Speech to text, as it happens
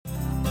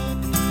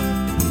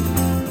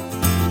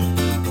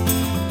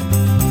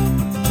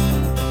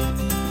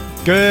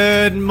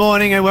Good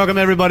morning and welcome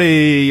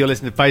everybody. You're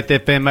listening to Faith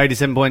FM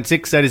 87.6,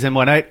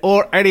 87.8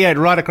 or 88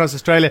 right across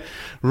Australia,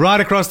 right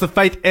across the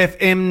Faith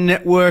FM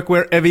network,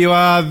 wherever you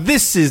are.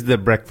 This is The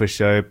Breakfast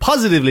Show,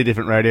 positively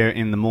different radio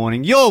in the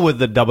morning. You're with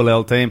the Double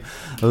L team,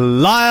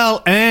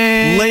 Lyle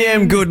and...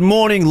 Liam, good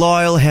morning.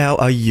 Lyle, how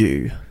are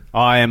you?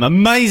 I am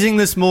amazing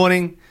this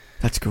morning.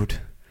 That's good.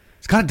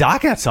 It's kind of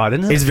dark outside,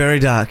 isn't it? It's very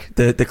dark.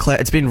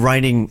 It's been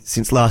raining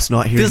since last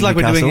night here feels in like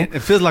Newcastle. It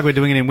feels like we're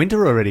doing it in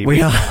winter already.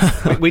 We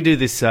are. we do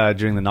this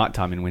during the night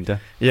time in winter.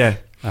 Yeah.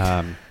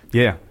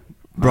 Yeah.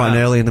 Bright and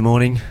early in the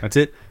morning. That's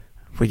it.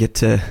 We get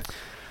to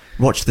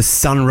watch the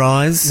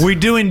sunrise. We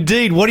do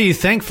indeed. What are you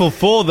thankful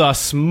for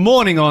this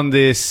morning on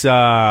this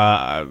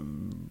damp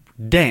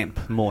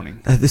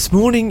morning? This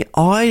morning,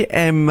 I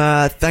am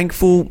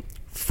thankful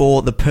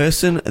for the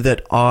person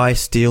that I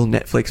steal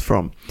Netflix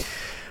from.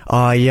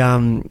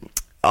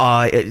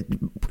 I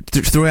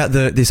throughout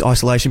this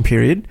isolation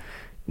period,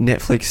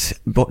 Netflix,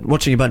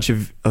 watching a bunch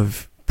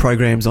of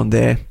programs on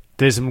there.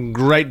 There's some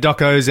great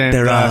docos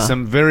and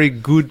some very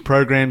good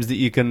programs that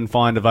you can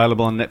find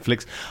available on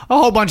Netflix. A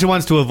whole bunch of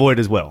ones to avoid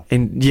as well.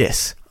 And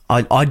yes,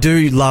 I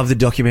do love the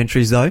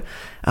documentaries though.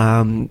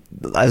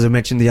 As I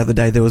mentioned the other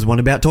day, there was one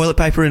about toilet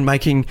paper and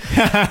making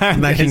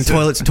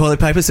toilets and toilet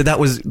paper. So that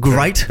was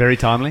great. Very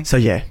timely. So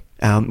yeah.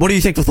 What are you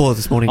thankful for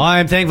this morning? I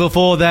am thankful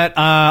for that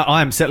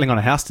I am settling on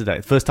a house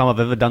today. First time I've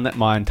ever done that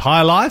my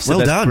entire life. So well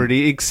that's done.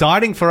 Pretty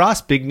exciting for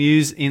us. Big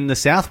news in the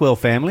Southwell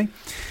family.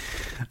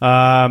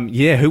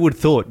 Who would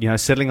have thought,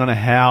 settling on a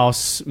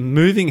house,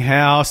 moving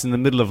house in the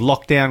middle of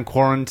lockdown,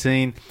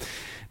 quarantine.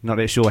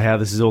 Not sure how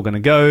this is all going to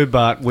go,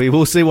 but we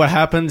will see what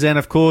happens. And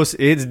of course,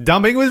 it's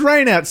dumping with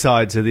rain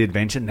outside, so the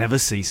adventure never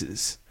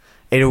ceases.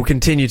 It will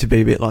continue to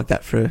be a bit like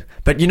that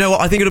but you know what?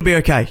 I think it'll be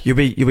okay. You'll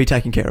be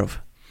taken care of.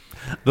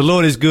 The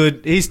Lord is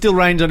good. He still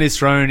reigns on his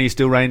throne. He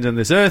still reigns on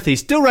this earth. He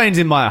still reigns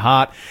in my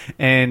heart.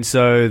 And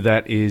so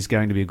that is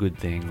going to be a good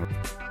thing.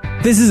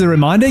 This is a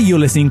reminder, you're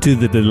listening to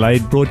the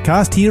delayed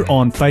broadcast here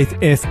on Faith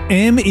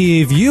FM.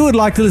 If you would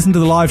like to listen to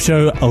the live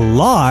show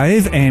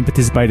live and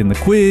participate in the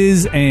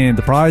quiz and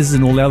the prizes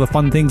and all the other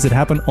fun things that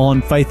happen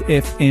on Faith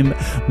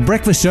FM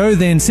Breakfast Show,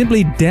 then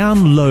simply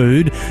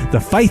download the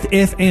Faith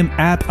FM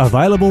app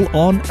available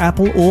on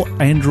Apple or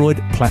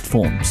Android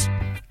platforms.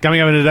 Coming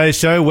up in today's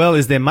show, well,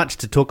 is there much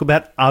to talk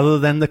about other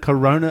than the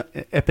corona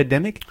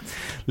epidemic?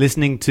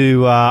 Listening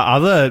to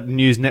other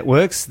news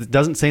networks, it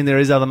doesn't seem there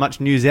is other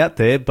much news out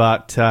there,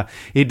 but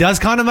it does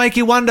kind of make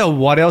you wonder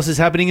what else is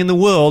happening in the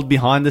world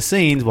behind the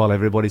scenes while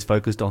everybody's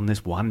focused on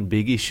this one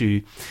big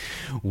issue.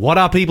 What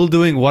are people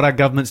doing? What are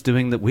governments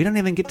doing that we don't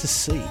even get to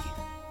see?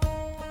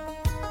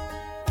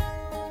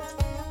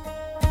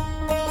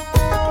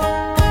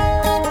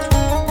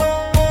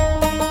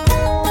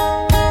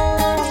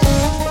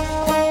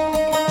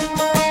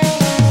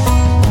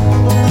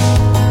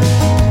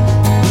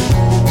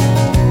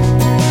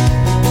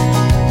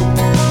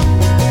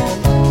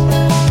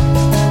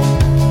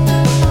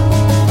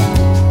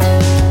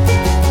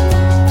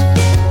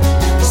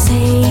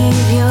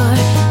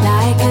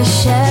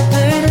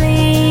 Shepherd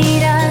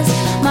lead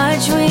us,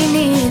 much we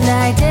need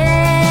thy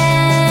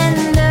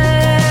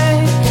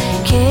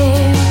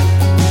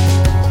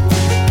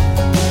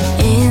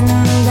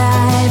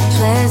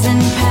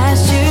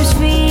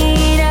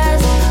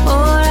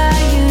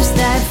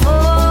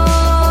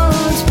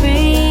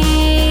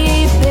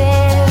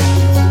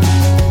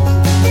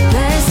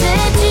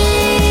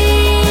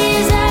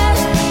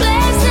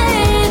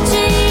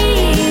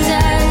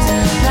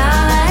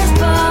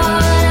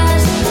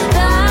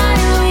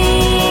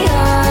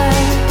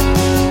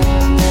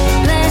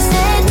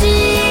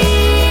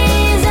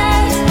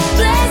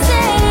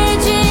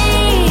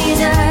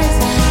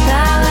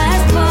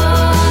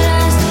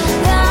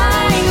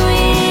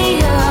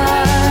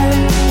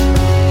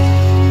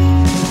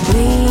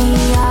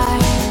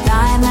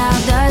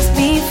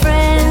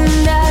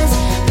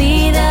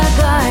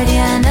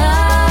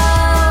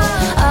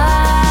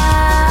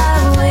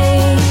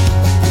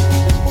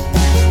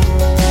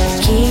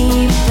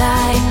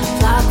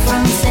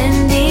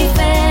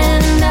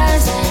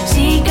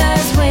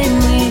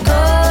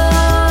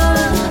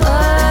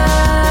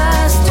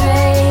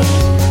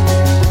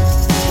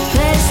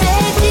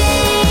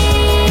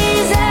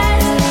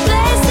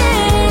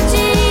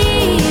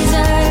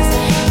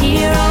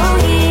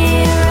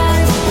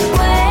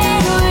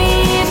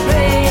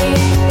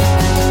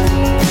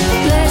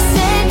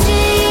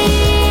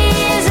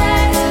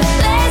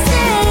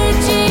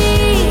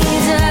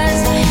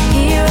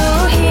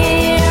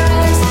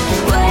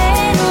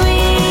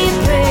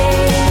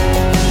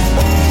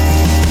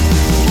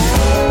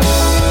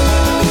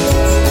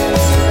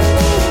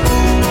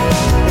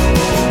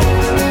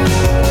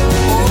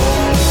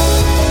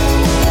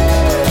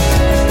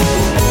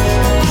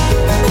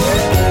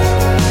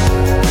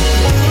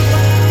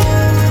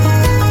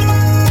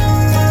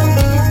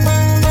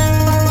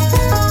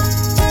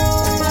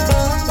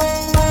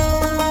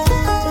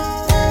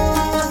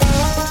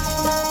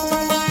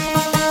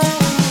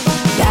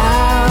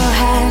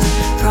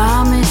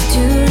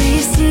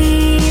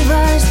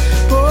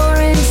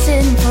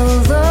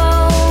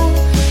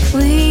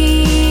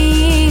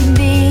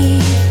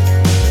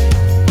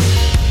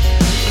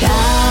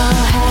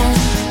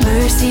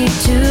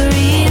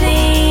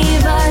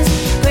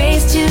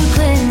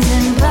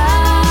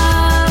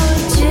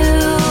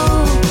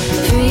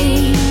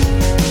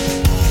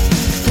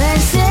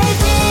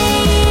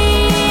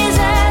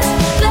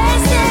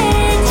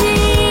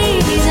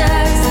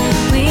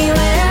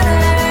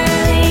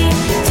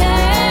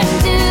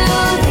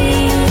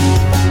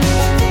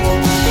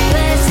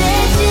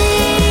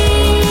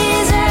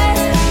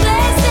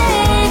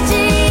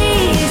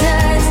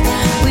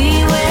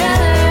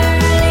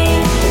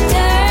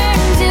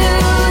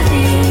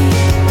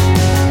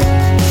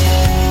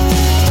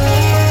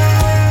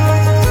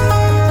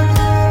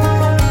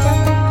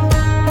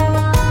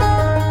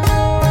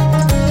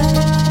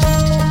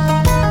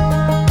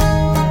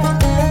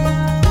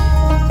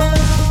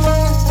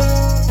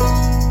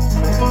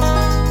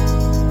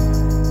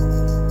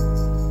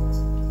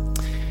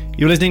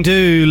You're listening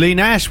to Lee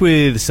Nash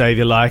with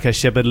Saviour Like a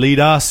Shepherd Lead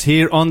Us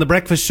here on The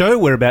Breakfast Show.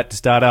 We're about to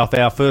start off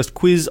our first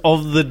quiz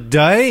of the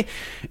day.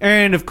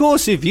 And, of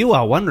course, if you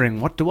are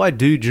wondering, what do I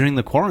do during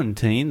the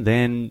quarantine,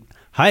 then,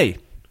 hey,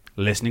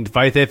 listening to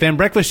Faith FM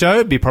Breakfast Show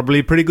would be probably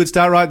a pretty good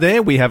start right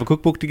there. We have a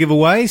cookbook to give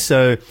away,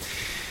 so...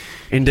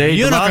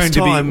 Indeed.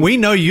 We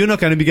know you're not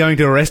going to be going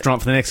to a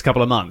restaurant for the next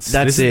couple of months.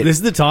 That's it. This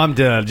is the time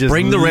to just...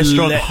 Bring the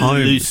restaurant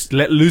home.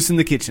 Let loose in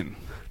the kitchen.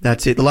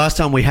 That's it. The last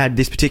time we had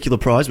this particular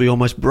prize, we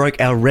almost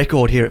broke our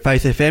record here at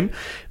Faith FM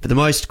for the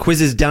most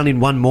quizzes done in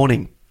one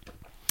morning.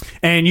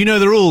 And you know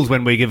the rules.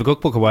 When we give a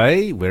cookbook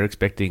away, we're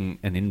expecting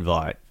an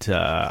invite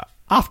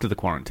after the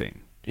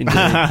quarantine. Indeed.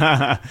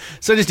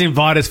 So just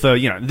invite us for,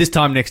 this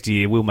time next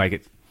year. We'll make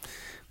it.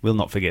 We'll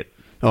not forget.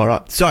 All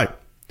right. So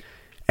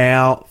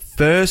our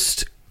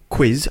first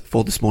quiz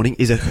for this morning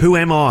is a Who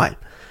Am I?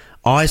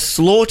 I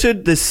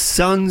slaughtered the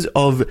sons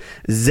of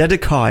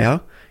Zedekiah,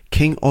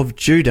 king of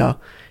Judah,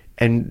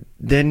 and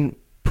then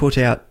put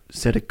out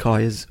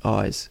Zedekiah's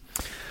eyes.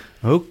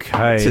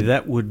 Okay, So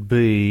that would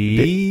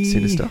be... Bit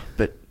sinister,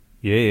 but...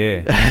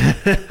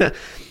 Yeah.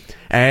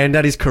 And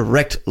that is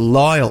correct,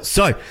 Lyle.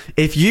 So,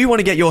 if you want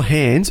to get your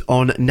hands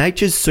on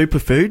Nature's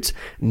Superfoods,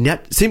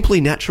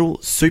 Simply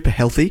Natural, Super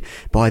Healthy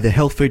by the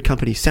health food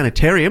company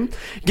Sanitarium,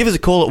 give us a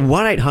call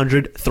at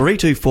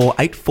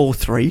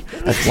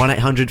 1-800-324-843. That's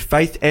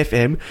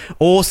 1-800-FAITH-FM.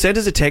 Or send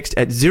us a text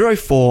at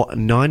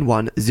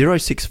 0491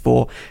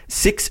 064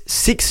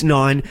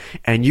 669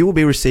 and you will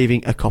be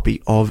receiving a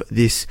copy of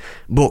this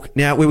book.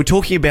 Now, we were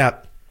talking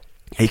about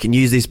you can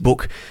use this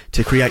book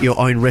to create your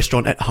own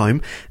restaurant at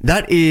home.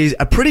 That is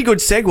a pretty good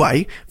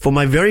segue for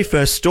my very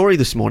first story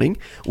this morning,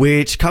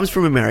 which comes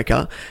from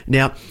America.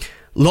 Now,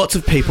 lots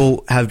of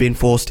people have been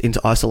forced into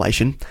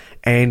isolation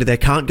and they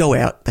can't go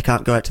out. They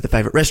can't go out to the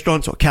favourite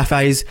restaurants or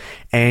cafes.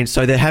 And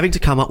so they're having to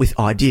come up with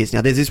ideas.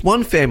 Now, there's this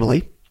one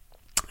family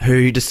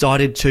who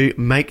decided to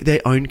make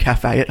their own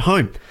cafe at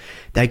home.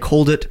 They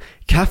called it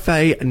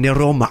Cafe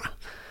Neroma.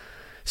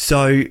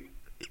 So...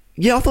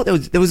 yeah, I thought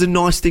there was a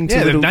nice thing to...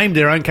 Yeah, they've named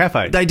their own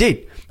cafe. They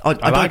did.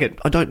 I like it.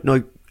 I don't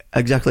know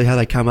exactly how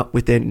they came up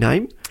with their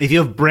name. If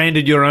you've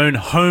branded your own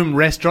home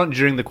restaurant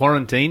during the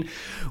quarantine,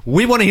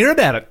 we want to hear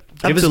about it.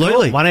 Give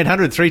Absolutely. us a call,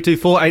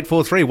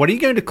 1-800-324-843. What are you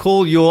going to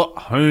call your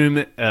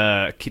home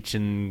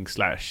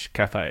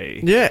kitchen/cafe?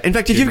 Yeah, in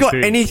fact, if you've got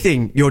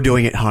anything you're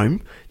doing at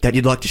home that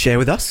you'd like to share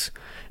with us,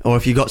 or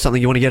if you've got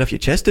something you want to get off your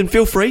chest, then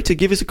feel free to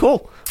give us a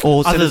call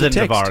or send us a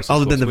text.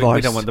 Other than the virus.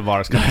 We don't want the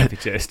virus coming off your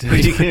chest.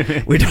 We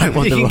don't want the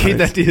virus. You can keep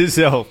that to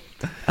yourself.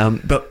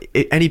 But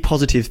any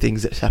positive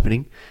things that's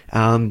happening,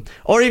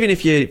 or even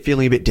if you're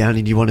feeling a bit down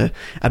and you want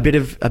a bit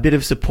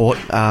of support,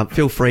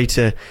 feel free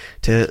to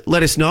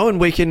let us know, and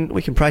we can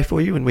pray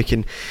for you, and we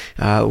can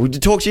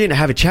talk to you and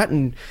have a chat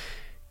and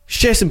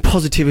share some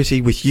positivity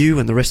with you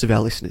and the rest of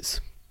our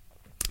listeners.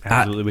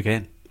 Absolutely, we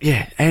can.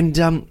 Yeah,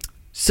 and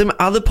some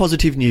other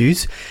positive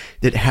news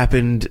that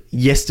happened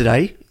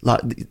yesterday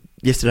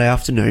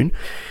afternoon.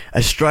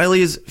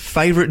 Australia's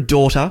favourite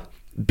daughter,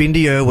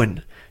 Bindi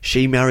Irwin,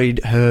 she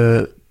married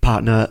her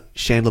partner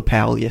Chandler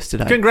Powell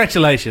yesterday.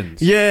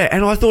 Congratulations! Yeah,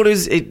 and I thought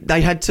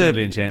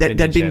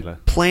they'd been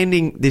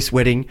planning this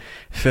wedding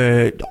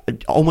for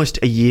almost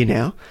a year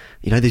now.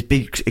 You know, this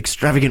big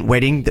extravagant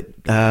wedding that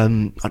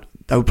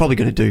they were probably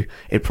going to do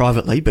it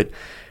privately, but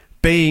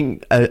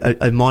being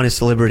a minor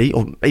celebrity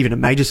or even a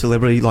major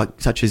celebrity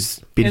such as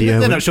Bindi Irwin,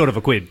 they're not short of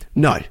a quid.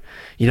 No,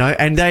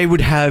 and they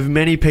would have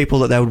many people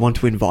that they would want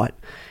to invite.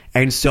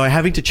 And so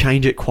having to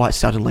change it quite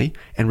suddenly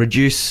and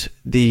reduce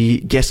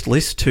the guest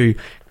list to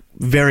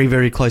very,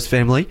 very close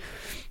family,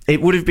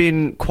 it would have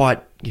been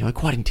quite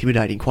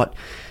intimidating, quite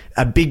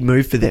a big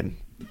move for them.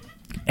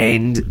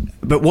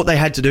 But what they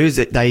had to do is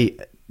that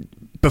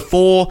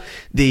before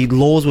the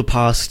laws were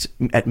passed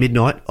at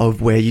midnight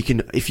of where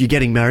if you're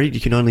getting married,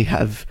 you can only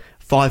have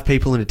 5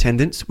 people in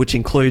attendance, which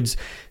includes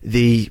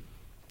the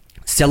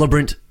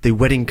celebrant, the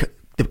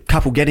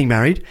couple getting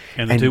married,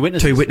 and the 2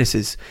 witnesses. 2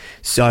 witnesses.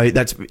 So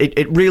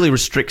it really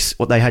restricts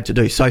what they had to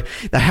do. So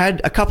they had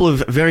a couple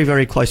of very,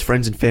 very close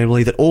friends and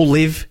family that all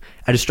live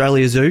at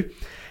Australia Zoo,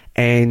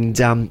 and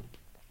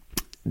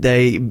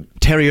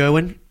Terry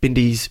Irwin,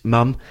 Bindi's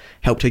mum,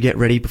 helped her get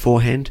ready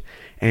beforehand,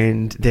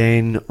 and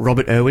then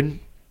Robert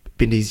Irwin,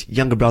 Bindi's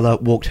younger brother,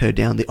 walked her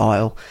down the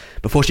aisle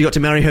before she got to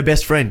marry her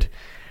best friend.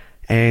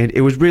 And it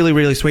was really,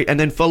 really sweet. And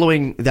then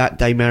following that,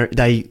 they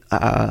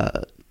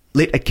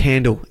lit a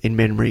candle in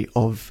memory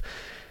of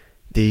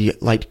the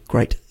late,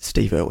 great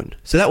Steve Irwin.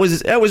 So that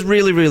was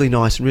really, really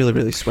nice and really,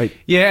 really sweet.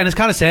 Yeah, and it's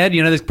kind of sad.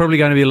 There's probably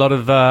going to be a lot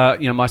of,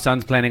 my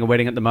son's planning a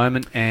wedding at the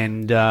moment.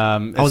 And I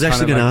was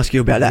actually going to ask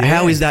you about that. Yeah.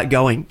 How is that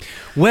going?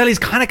 Well, he's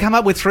kind of come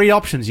up with 3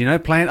 options,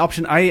 plan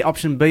option A,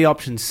 option B,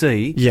 option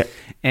C. Yeah.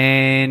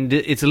 And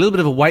it's a little bit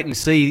of a wait and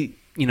see,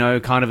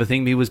 kind of a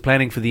thing. He was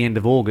planning for the end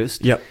of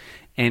August. Yep.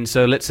 And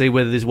so let's see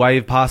whether this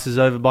wave passes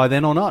over by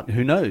then or not.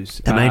 Who knows?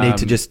 They may need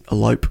to just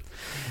elope.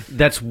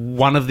 That's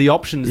one of the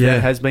options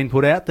that has been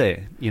put out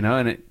there,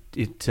 and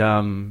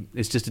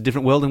it's just a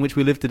different world in which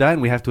we live today, and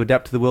we have to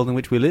adapt to the world in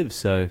which we live.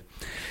 So,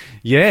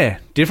 Yeah,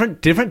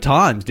 different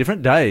times,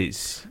 different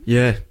days.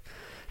 Yeah.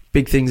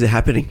 Big things are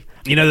happening.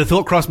 You know, the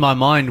thought crossed my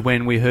mind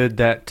when we heard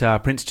that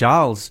Prince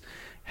Charles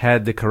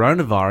had the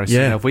coronavirus.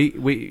 Yeah. You know,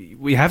 if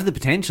we have the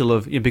potential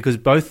of, because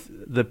both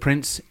the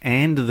Prince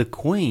and the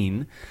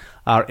Queen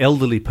are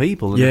elderly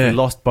people, and Yeah. if we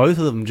lost both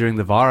of them during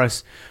the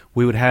virus,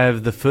 we would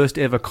have the first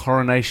ever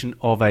coronation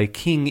of a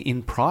king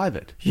in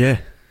private. Yeah.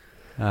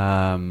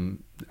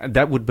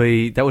 That would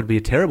be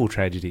a terrible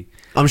tragedy.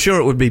 I'm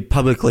sure it would be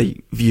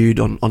publicly viewed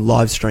on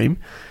live stream.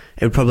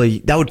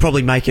 That would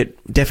probably make it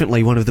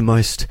definitely one of the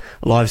most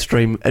live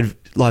streamed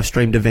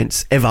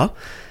events ever.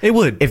 It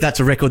would. If that's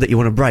a record that you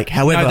want to break.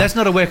 However, No, that's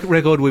not a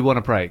record we want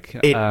to break.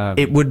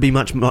 it would be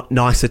much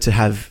nicer to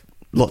have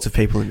lots of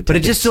people in attendance. But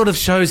it just sort of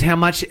shows how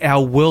much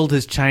our world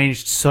has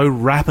changed so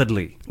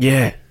rapidly.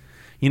 Yeah.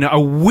 You know,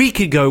 a week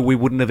ago we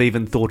wouldn't have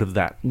even thought of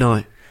that.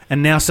 No.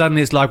 And now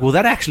suddenly it's like, well,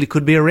 that actually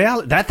could be a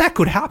reality. That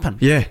could happen.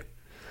 Yeah.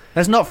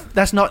 That's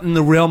not in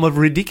the realm of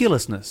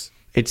ridiculousness.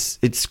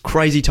 It's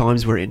crazy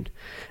times we're in.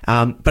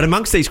 But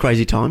amongst these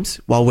crazy times,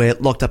 while we're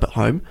locked up at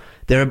home,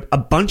 there are a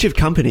bunch of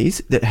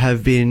companies that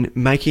have been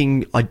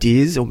making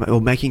ideas or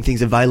making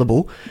things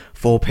available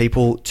for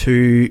people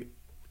to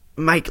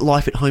make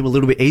life at home a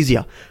little bit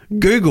easier.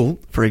 Google,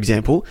 for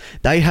example,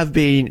 they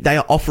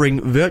are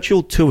offering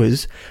virtual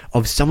tours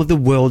of some of the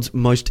world's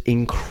most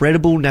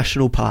incredible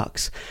national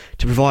parks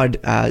to provide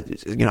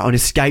an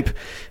escape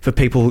for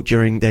people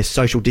during their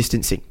social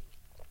distancing.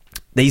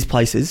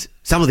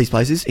 Some of these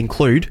places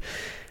include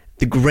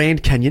the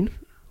Grand Canyon,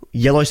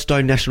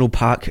 Yellowstone National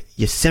Park,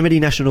 Yosemite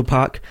National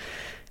Park,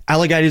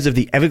 alligators of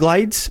the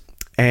Everglades,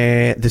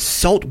 the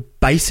salt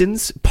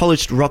basins,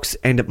 polished rocks,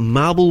 and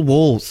marble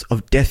walls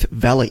of Death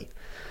Valley.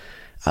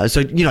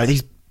 So,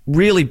 these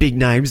really big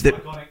names that...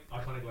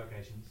 Iconic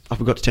locations. I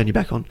forgot to turn you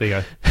back on. There you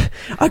go.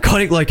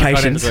 Iconic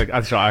locations.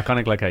 That's right,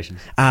 iconic locations.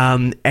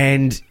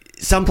 And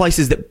some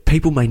places that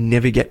people may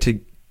never get to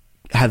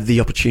have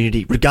the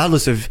opportunity,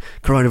 regardless of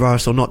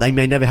coronavirus or not, they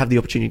may never have the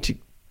opportunity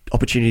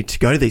to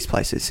go to these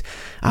places.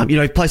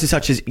 Places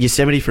such as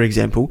Yosemite, for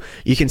example,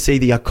 you can see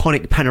the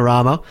iconic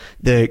panorama,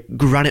 the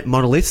granite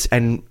monoliths,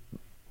 and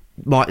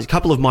a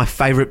couple of my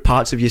favourite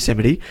parts of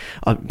Yosemite,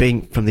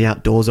 being from the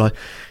outdoors,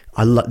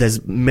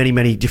 there's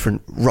many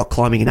different rock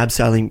climbing and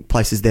abseiling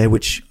places there,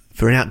 which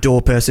for an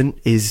outdoor person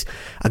is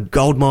a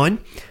gold mine.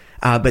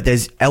 But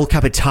there's El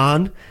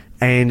Capitan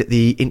and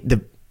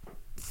the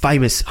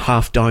famous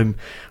Half Dome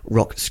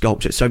rock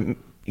sculpture. So,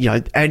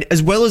 and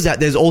as well as that,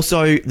 there's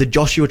also the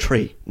Joshua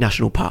Tree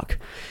National Park,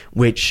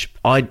 which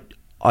I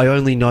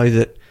only know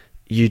that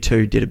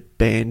U2 did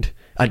an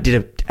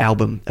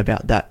album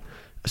about that.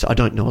 So I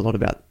don't know a lot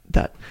about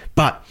that.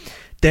 But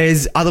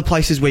there's other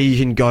places where you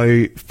can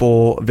go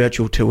for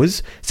virtual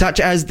tours, such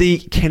as the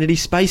Kennedy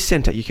Space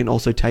Center. You can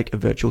also take a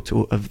virtual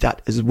tour of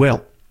that as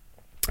well.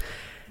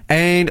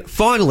 And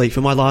finally,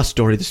 for my last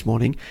story this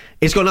morning,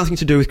 it's got nothing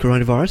to do with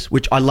coronavirus,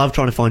 which I love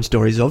trying to find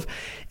stories of,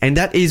 and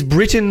that is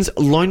Britain's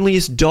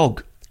loneliest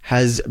dog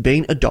has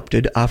been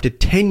adopted after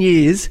 10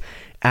 years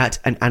at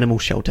an animal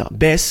shelter.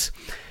 Bess,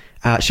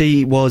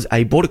 she was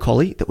a border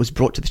collie that was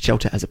brought to the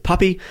shelter as a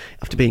puppy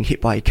after being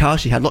hit by a car.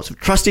 She had lots of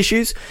trust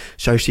issues,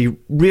 so she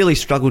really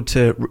struggled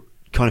to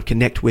kind of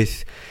connect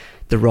with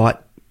the right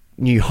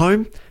new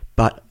home,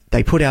 but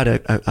they put out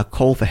a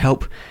call for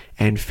help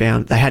and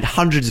found they had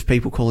hundreds of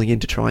people calling in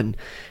to try and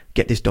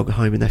get this dog a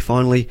home, and they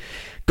finally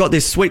got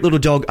this sweet little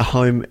dog a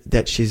home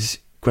that she's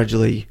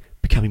gradually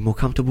becoming more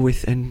comfortable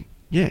with. And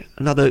yeah,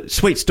 another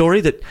sweet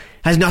story that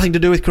has nothing to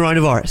do with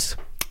coronavirus.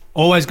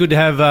 Always good to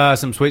have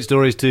some sweet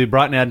stories to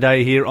brighten our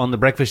day here on The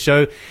Breakfast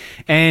Show,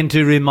 and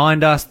to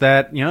remind us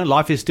that,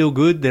 life is still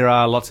good. There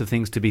are lots of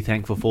things to be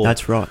thankful for.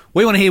 That's right.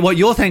 We want to hear what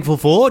you're thankful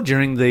for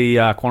during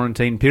the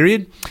quarantine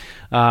period.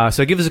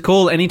 So give us a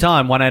call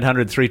anytime,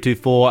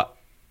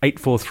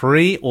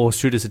 1-800-324-843, or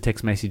shoot us a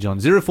text message on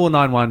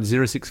 0491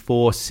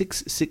 064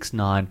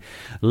 669.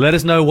 Let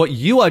us know what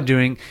you are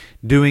doing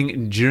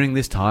during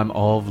this time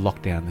of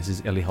lockdown. This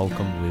is Ellie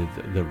Holcomb with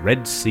The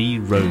Red Sea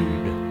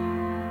Road.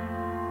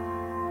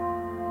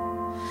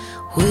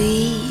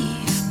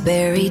 We've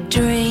buried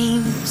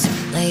dreams,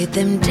 laid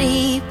them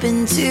deep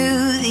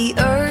into the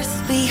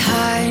earth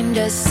behind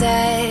us,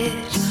 said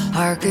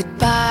our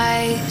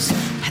goodbyes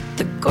at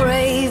the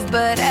grave,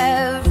 but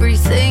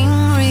everything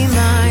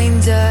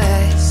reminds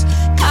us.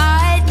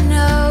 God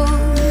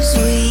knows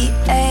we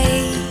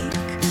ache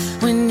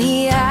when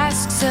He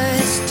asks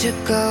us to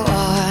go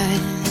on.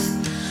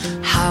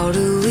 How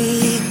do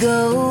we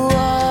go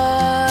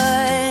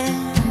on?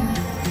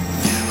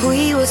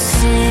 We will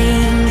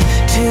sing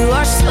to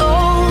our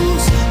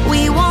souls,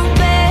 we won't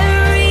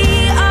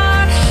bury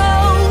our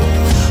hope.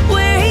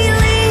 Where He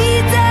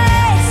leads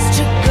us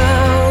to go,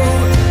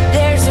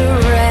 there's a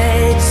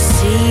Red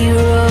Sea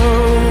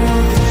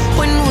road.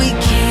 When we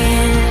can't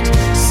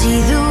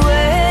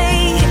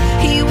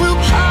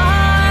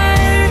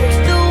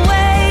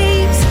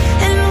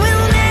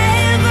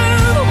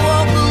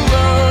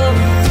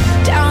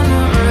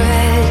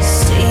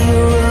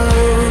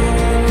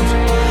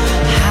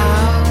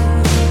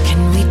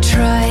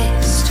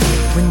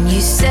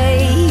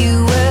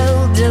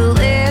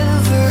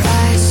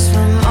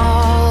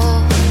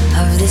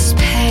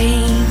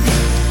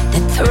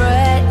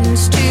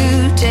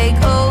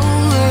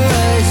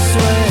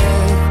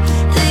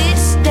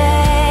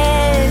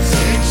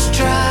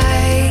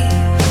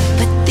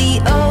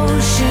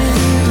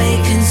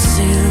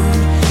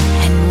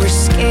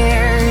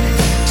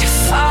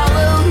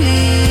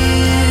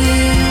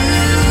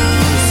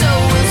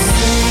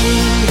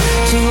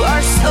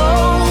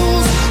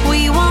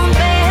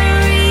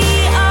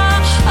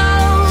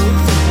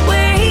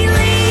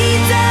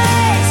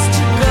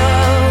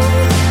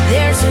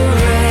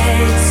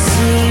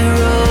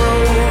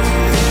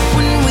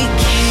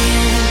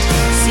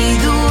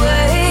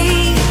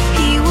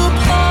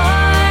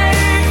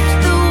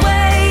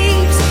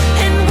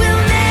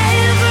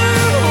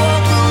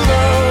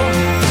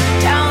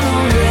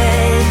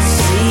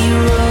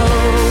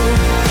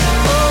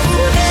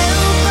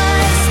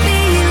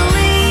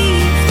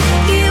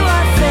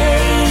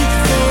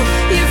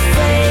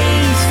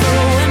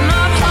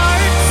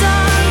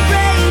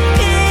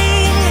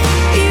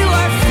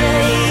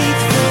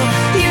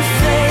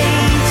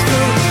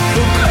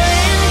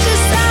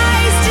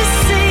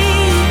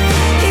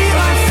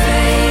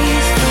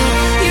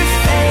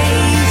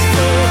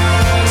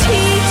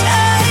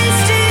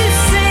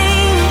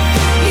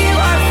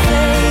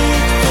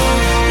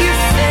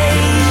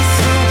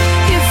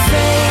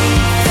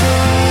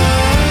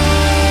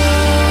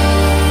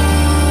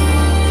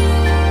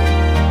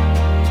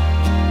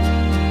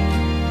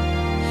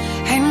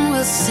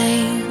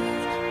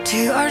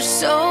to our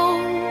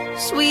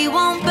souls. We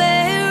won't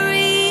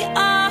bury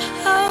our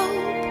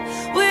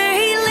hope where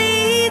he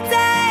leads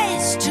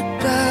us to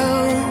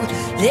go.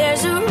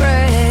 There's a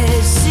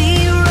Red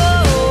Sea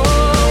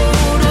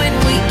road when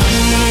we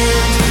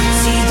can't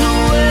see the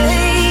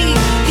way.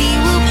 He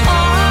will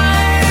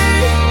part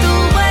the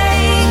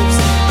waves,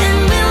 and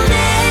we'll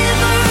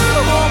never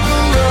walk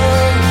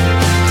alone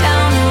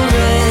down a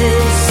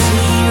Red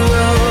Sea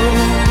road.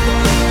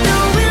 No,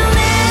 we'll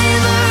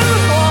never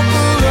walk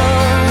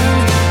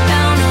alone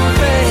down a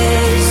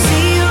Red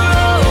Sea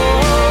road.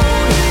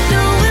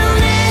 No, we'll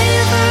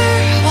never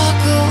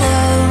walk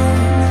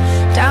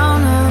alone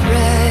down a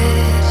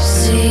Red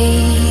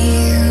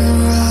Sea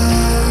road.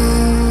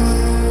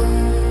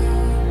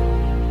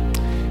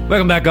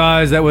 Welcome back,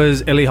 guys. That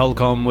was Ellie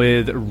Holcomb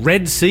with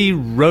Red Sea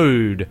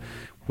Road.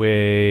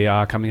 We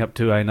are coming up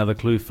to another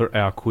clue for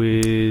our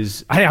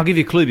quiz. Hey, I'll give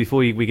you a clue before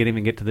we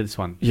even get to this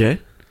one. Yeah,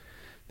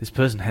 This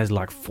person has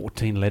like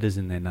 14 letters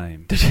in their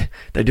name.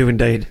 they do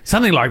indeed.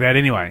 Something like that,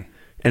 anyway.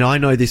 And I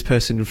know this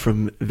person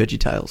from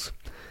VeggieTales.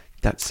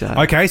 That's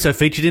Okay, so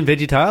featured in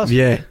VeggieTales?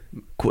 yeah.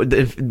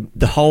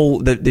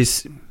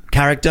 This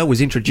character was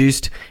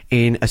introduced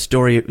in a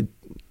story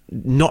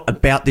not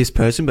about this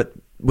person, but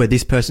where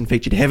this person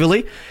featured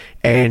heavily,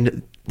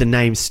 and the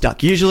name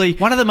stuck. Usually,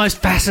 One of the most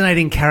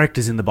fascinating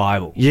characters in the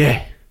Bible.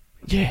 yeah.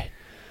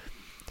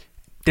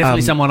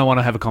 Definitely someone I want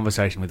to have a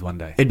conversation with one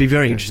day. It'd be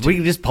very interesting. We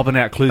can just popping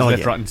out clues Oh,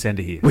 left, yeah. right and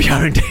centre here. We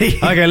are indeed.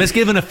 Okay, let's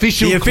give an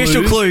official The clue.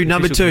 official clue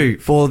number Official 2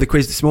 for the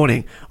quiz this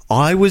morning.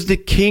 I was the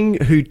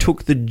king who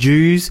took the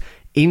Jews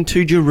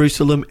into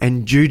Jerusalem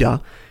and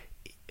Judah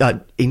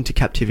into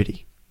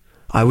captivity.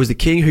 I was the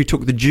king who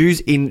took the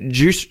Jews in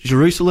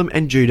Jerusalem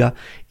and Judah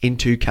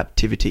into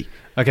captivity.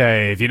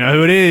 Okay, if you know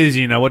who it is,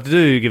 you know what to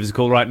do. Give us a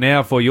call right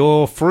now for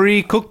your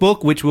free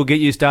cookbook, which will get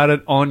you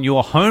started on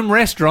your home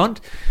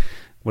restaurant.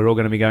 We're all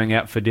going to be going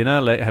out for dinner,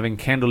 having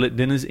candlelit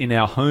dinners in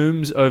our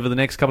homes over the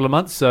next couple of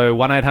months. So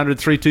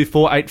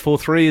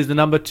 1-800-324-843 is the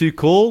number to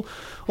call.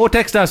 Or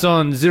text us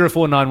on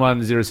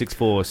 0491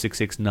 064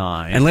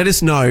 669. And let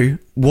us know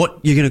what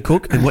you're going to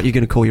cook and what you're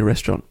going to call your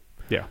restaurant.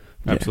 Yeah,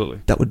 Yeah,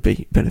 absolutely. that would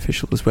be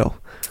beneficial as well.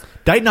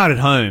 Date night at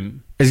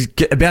home Is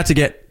about to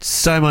get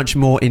so much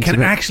more intimate.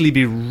 can actually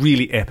be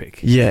really epic.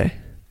 Yeah.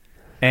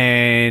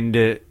 And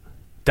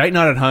date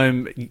night at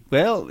home,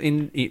 well,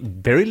 it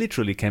very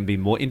literally can be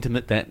more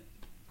intimate than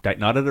date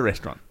night at a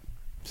restaurant.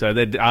 So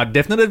there are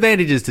definite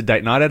advantages to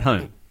date night at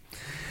home.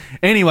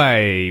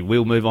 Anyway,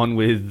 we'll move on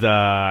with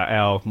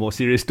our more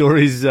serious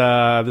stories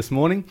this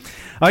morning.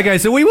 Okay,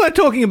 so we were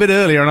talking a bit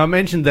earlier, and I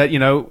mentioned that,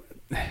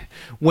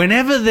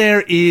 whenever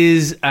there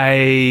is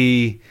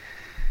a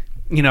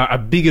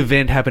big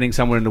event happening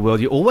somewhere in the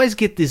world, you always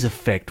get this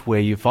effect where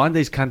you find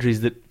these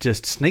countries that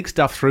just sneak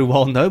stuff through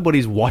while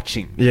nobody's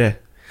watching. Yeah.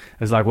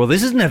 It's like, well,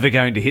 this is never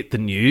going to hit the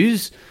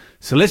news,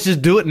 so let's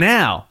just do it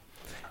now.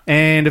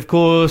 And, of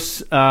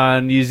course,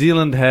 New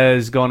Zealand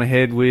has gone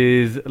ahead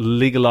with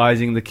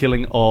legalising the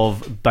killing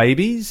of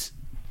babies,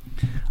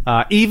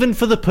 even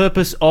for the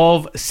purpose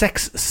of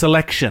sex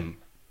selection.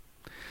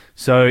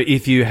 So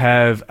if you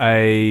have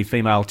a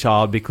female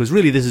child, because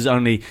really this is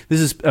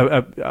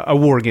a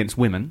war against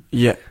women.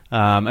 Yeah.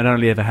 It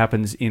only ever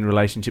happens in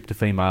relationship to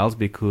females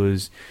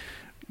because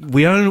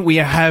we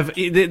have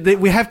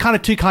kind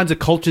of two kinds of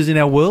cultures in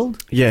our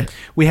world. Yeah.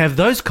 We have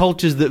those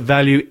cultures that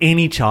value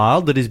any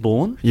child that is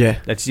born. Yeah.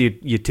 That's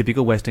your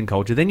typical Western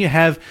culture. Then you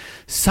have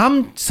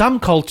some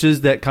cultures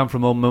that come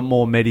from a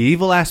more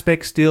medieval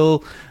aspect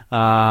still.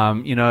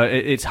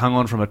 It's hung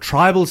on from a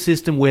tribal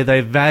system where they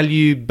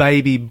value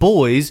baby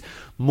boys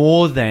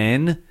more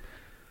than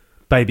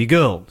baby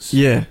girls.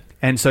 Yeah.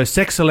 And so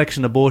sex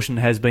selection abortion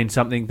has been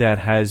something that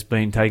has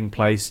been taking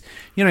place,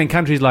 in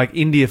countries like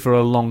India for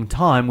a long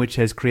time, which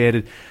has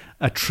created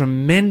a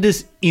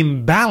tremendous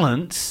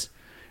imbalance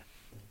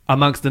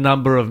amongst the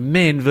number of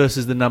men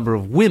versus the number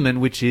of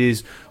women, which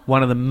is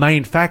one of the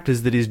main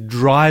factors that is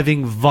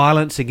driving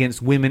violence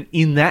against women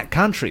in that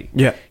country.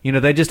 Yeah.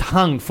 They just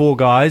hung 4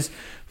 guys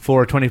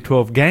for a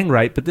 2012 gang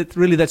rape, but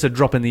that's a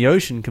drop in the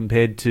ocean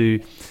compared to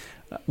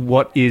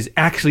what is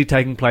actually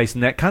taking place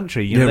in that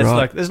country.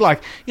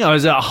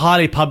 There's a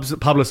highly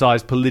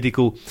publicized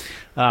political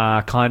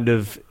kind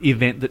of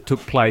event that took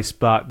place,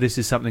 but this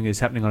is something that's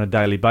happening on a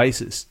daily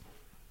basis.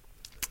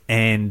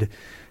 And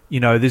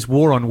this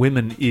war on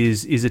women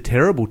is a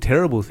terrible,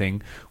 terrible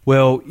thing.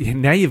 Well,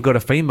 now you've got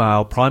a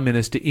female prime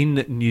minister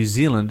in New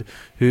Zealand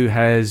who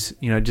has,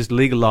 just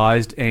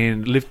legalized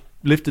and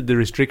lifted the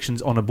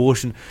restrictions on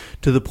abortion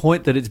to the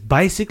point that it's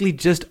basically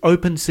just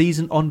open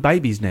season on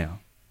babies now.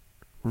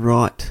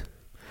 Right.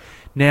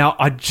 Now,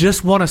 I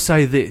just want to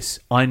say this.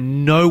 I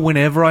know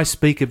whenever I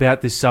speak about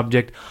this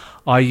subject,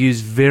 I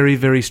use very,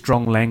 very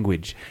strong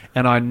language.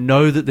 And I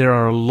know that there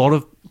are a lot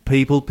of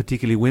people,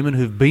 particularly women,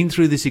 who've been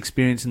through this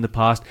experience in the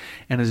past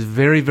and is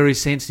very, very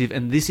sensitive.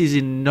 And this is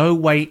in no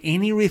way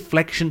any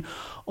reflection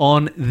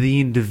on the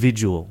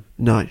individual.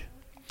 No.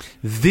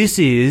 This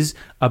is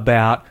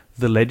about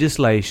the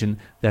legislation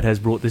that has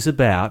brought this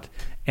about,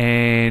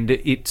 and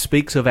it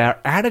speaks of our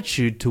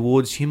attitude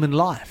towards human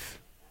life.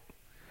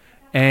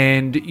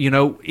 And,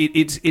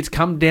 it's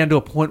come down to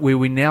a point where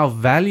we now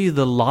value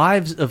the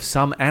lives of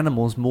some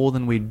animals more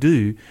than we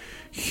do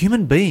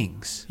human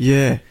beings.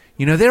 Yeah.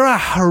 There are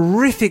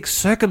horrific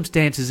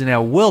circumstances in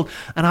our world,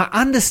 and I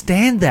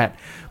understand that.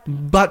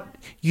 But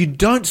you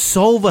don't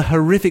solve a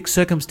horrific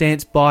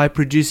circumstance by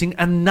producing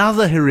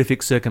another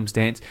horrific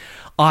circumstance,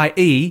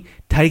 i.e.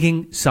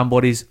 taking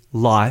somebody's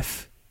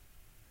life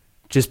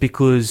just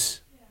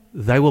because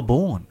they were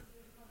born.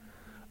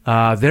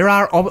 There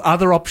are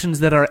other options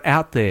that are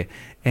out there,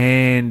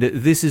 and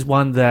this is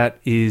one that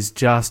is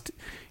just,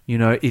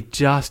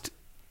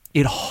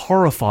 it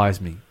horrifies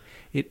me.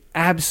 It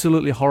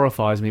absolutely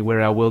horrifies me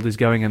where our world is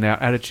going and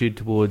our attitude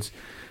towards.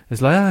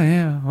 It's like, oh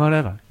yeah,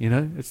 whatever.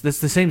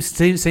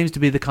 Seems to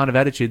be the kind of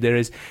attitude there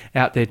is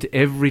out there to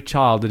every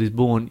child that is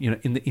born,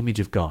 in the image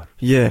of God.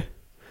 Yeah,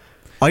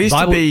 I used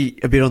to be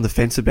a bit on the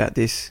fence about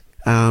this,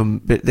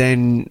 but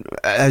then,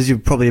 as you're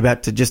probably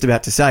about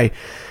to say,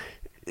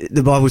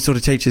 the Bible sort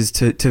of teaches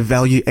to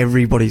value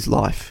everybody's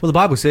life. Well, the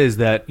Bible says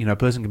that a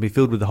person can be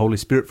filled with the Holy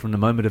Spirit from the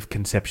moment of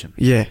conception.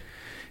 Yeah.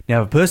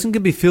 Now, a person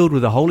can be filled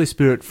with the Holy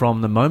Spirit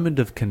from the moment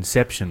of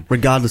conception,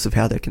 regardless of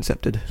how they're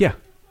concepted. Yeah,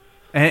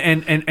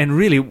 and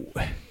really,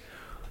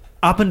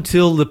 up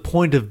until the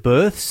point of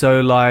birth.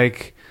 So,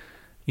 5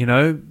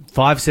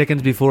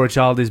 seconds before a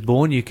child is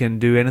born, you can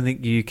do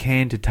anything you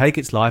can to take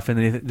its life,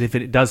 and if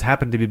it does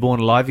happen to be born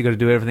alive, you've got to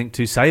do everything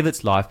to save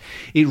its life.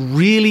 It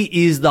really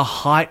is the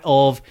height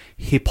of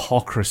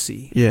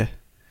hypocrisy. Yeah.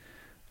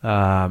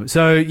 And this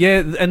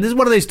is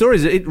one of these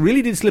stories. It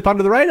really did slip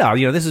under the radar.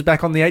 This is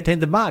back on the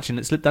 18th of March, and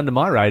it slipped under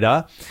my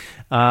radar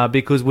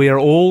because we are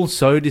all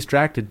so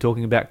distracted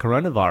talking about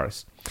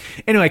coronavirus.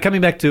 Anyway,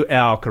 coming back to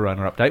our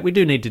corona update, we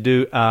do need to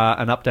do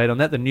an update on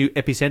that. The new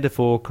epicenter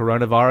for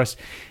coronavirus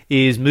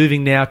is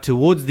moving now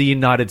towards the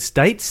United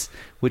States,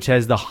 which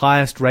has the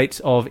highest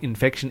rates of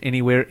infection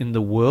anywhere in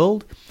the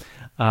world.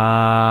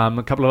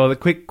 A couple of other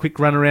quick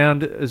run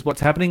around is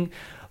what's happening.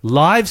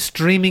 Live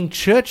streaming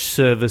church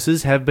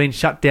services have been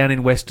shut down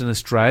in Western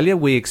Australia.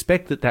 We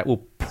expect that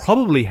will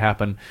probably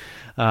happen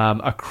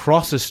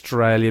across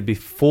Australia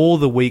before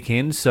the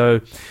weekend.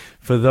 So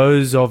for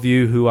those of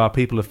you who are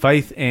people of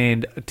faith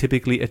and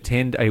typically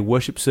attend a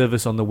worship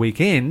service on the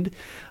weekend,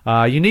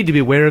 you need to be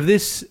aware of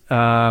this.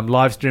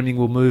 Live streaming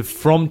will move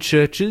from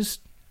churches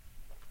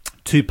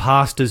to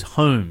pastors'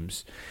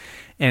 homes.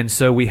 And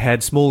so we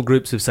had small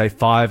groups of, say,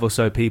 5 or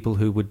so people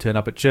who would turn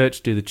up at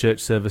church, do the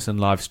church service and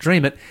live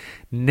stream it.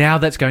 Now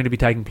that's going to be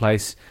taking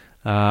place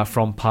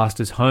from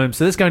pastors' homes.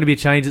 So there's going to be a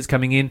change that's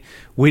coming in.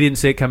 We didn't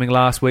see it coming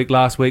last week.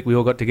 Last week we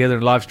all got together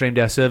and live streamed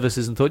our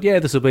services and thought,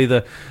 this will be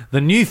the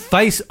new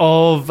face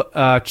of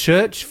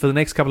church for the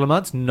next couple of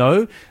months.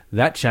 No,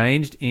 that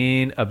changed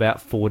in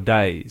about 4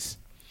 days.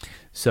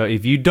 So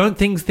if you don't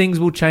think things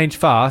will change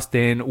fast,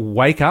 then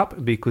wake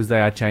up, because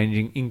they are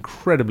changing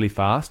incredibly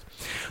fast.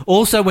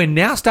 Also, we're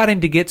now starting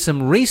to get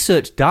some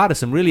research data,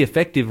 some really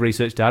effective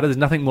research data. There's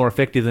nothing more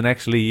effective than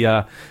actually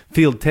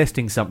field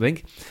testing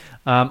something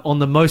on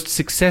the most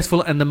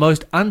successful and the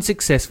most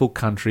unsuccessful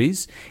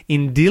countries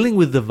in dealing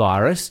with the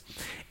virus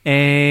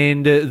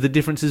and the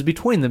differences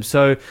between them.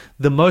 So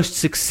the most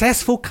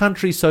successful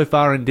country so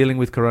far in dealing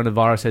with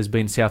coronavirus has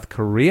been South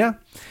Korea.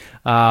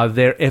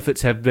 Their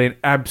efforts have been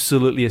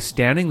absolutely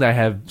astounding. They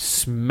have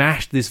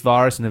smashed this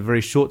virus in a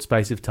very short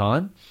space of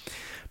time.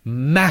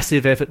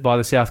 Massive effort by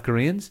the South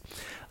Koreans.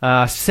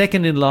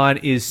 Second in line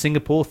is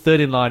Singapore.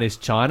 Third in line is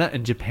China.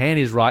 And Japan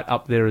is right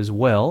up there as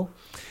well.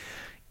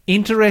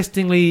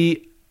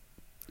 Interestingly,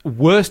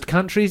 worst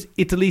countries,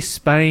 Italy,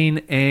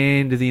 Spain,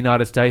 and the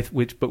United States,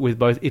 but with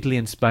both Italy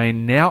and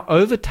Spain now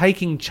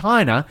overtaking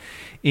China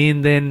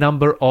in their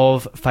number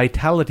of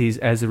fatalities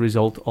as a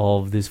result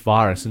of this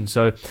virus. And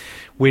so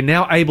we're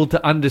now able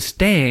to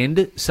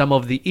understand some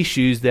of the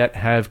issues that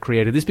have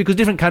created this, because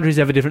different countries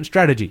have a different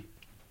strategy.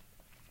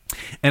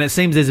 And it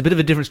seems there's a bit of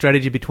a different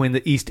strategy between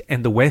the East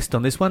and the West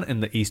on this one,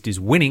 and the East is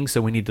winning,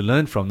 so we need to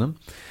learn from them.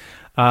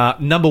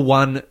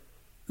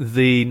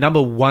 The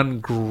number one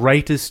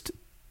greatest,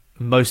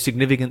 most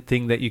significant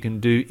thing that you can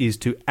do is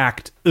to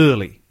act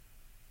early.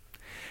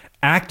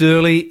 Act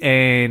early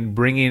and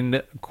bring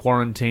in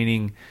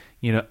quarantining,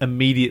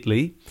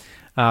 immediately.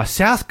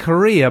 South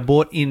Korea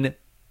brought in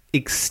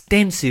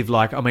extensive,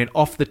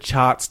 off the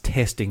charts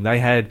testing. They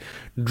had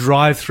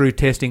drive-through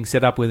testing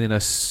set up within a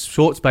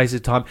short space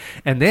of time,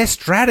 and their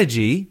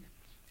strategy,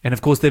 and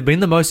of course they've been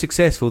the most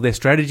successful, their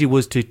strategy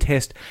was to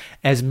test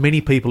as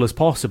many people as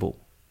possible.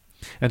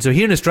 And so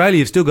here in Australia,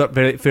 you've still got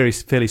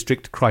fairly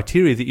strict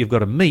criteria that you've got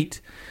to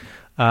meet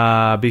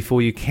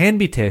before you can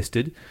be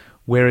tested,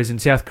 whereas in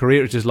South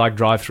Korea, it's just like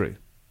drive-through.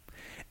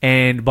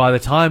 And by the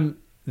time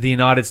the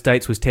United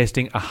States was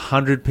testing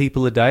 100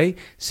 people a day,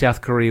 South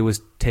Korea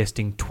was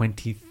testing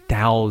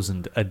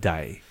 20,000 a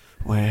day.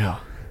 Wow.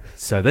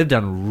 So they've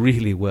done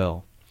really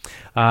well.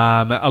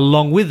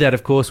 Along with that,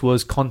 of course,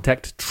 was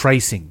contact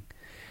tracing.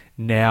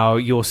 Now,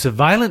 your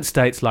surveillance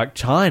states like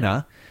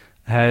China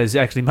has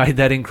actually made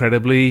that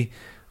incredibly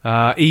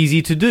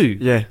easy to do.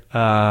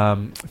 Yeah.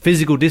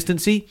 Physical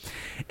distancing.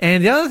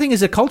 And the other thing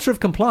is a culture of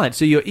compliance.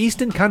 So your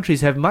Eastern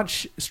countries have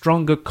much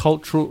stronger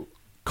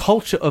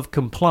culture of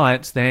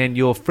compliance than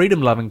your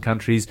freedom-loving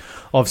countries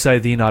of, say,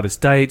 the United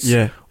States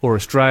or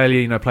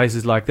Australia,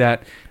 places like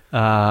that.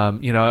 I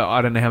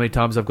don't know how many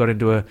times I've got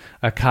into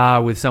a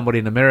car with somebody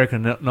in America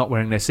not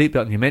wearing their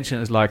seatbelt, and you mention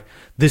it, it's like,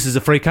 this is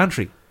a free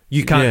country.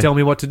 You can't tell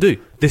me what to do.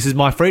 This is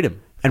my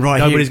freedom. And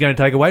nobody's going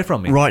to take away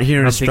from me. Right here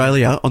in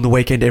Australia, on the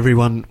weekend,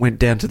 everyone went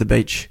down to the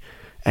beach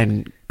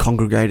and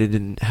congregated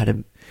and had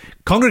a...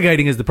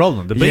 Congregating is the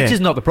problem. The beach is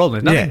not the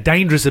problem. There's nothing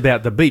dangerous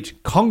about the beach.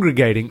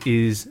 Congregating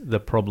is the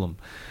problem.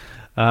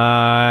 Here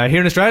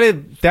in Australia,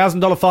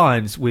 $1,000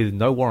 fines with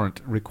no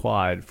warrant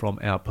required from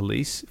our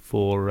police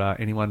for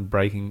anyone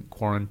breaking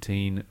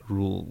quarantine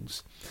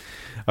rules.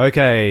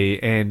 Okay,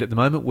 and at the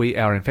moment,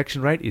 our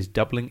infection rate is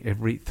doubling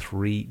every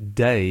 3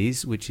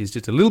 days, which is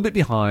just a little bit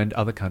behind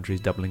other countries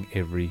doubling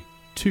every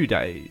 2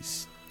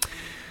 days.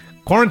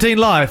 Quarantine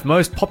life,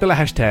 most popular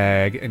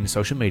hashtag in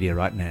social media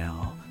right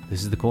now.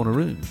 This is the Corner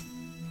Room.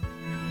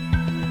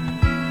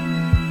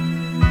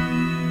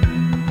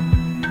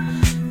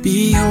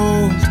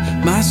 Behold,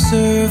 my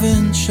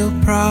servant shall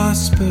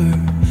prosper.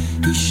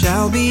 He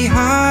shall be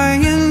high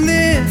and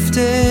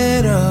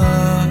lifted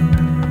up,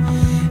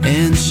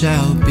 and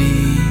shall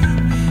be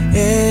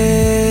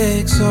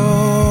exalted.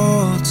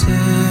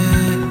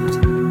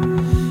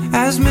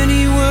 As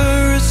many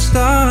were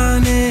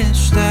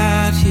astonished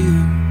at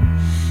you,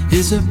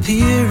 his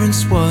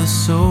appearance was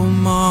so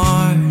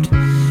marred,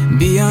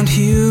 beyond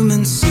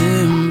human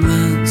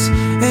semblance,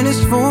 and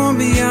his form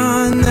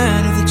beyond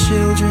that of the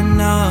children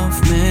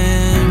of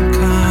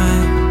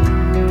mankind.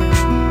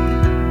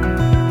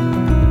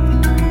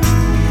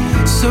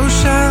 So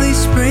shall he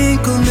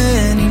sprinkle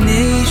many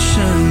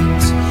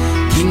nations.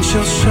 Kings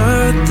shall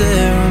shut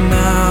their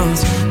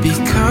mouths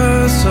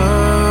because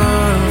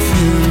of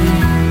him.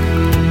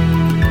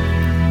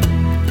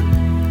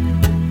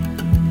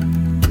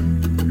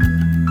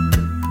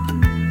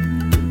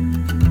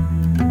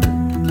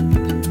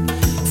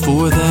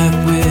 For that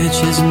which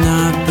has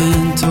not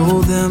been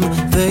told them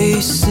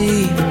they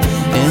see,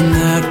 and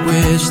that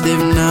which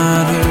they've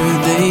not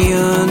heard they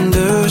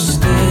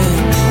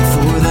understand.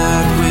 For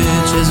that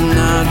which has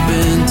not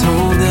been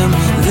told them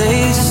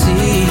they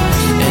see,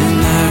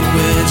 and that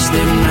which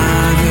they've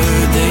not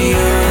heard they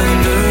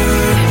understand.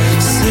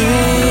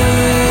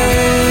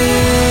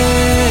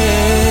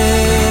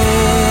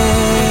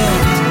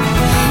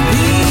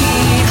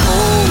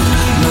 Behold,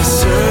 my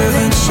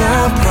servant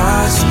shall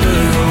prosper.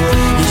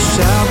 He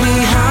shall be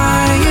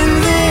high and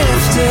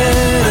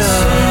lifted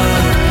up,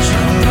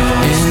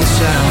 and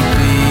shall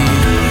be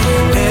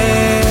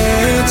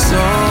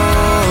exalted.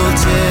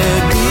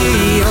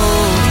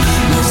 Behold,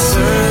 my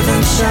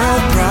servant shall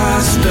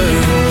prosper.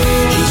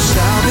 He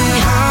shall be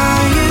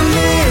high and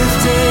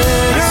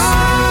lifted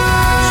up,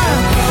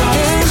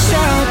 and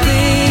shall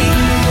be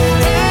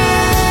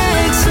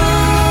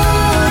exalted,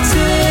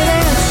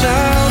 and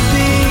shall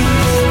be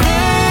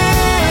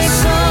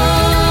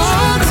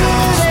exalted,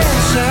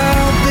 and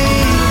shall be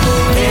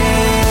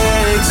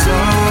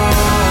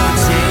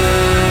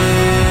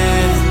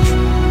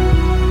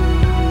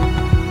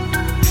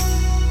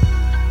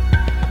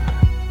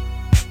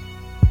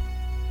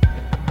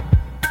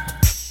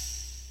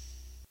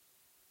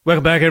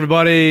Welcome back,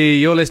 everybody.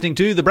 You're listening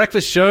to The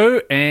Breakfast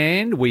Show,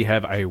 and we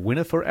have a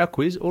winner for our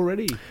quiz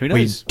already. Who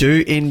knows? We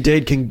do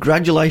indeed.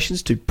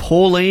 Congratulations to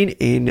Pauline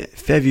in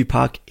Fairview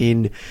Park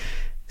in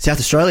South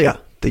Australia.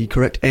 The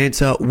correct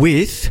answer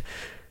with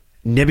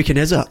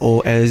Nebuchadnezzar,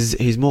 or as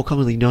he's more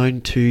commonly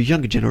known to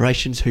younger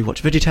generations who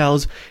watch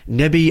VeggieTales,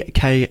 Nebi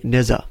K.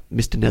 Nezza,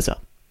 Mr. Nezza.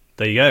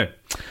 There you go.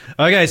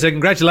 Okay, so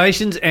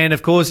congratulations. And,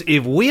 of course,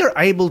 if we are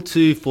able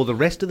to, for the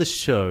rest of the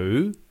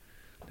show...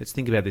 Let's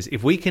think about this.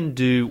 If we can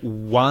do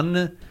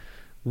one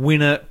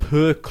winner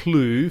per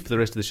clue for the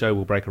rest of the show,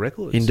 we'll break a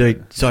record.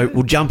 Indeed. So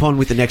we'll jump on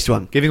with the next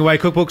one. Giving away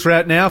cookbooks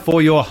right now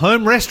for your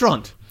home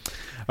restaurant.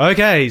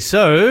 Okay,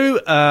 so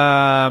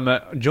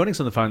joining us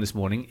on the phone this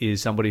morning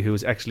is somebody who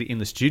was actually in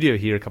the studio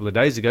here a couple of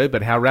days ago,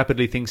 but how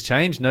rapidly things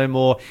change. No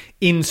more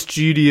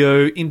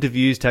in-studio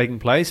interviews taking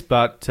place,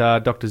 but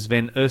Dr.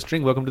 Sven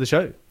Östring, welcome to the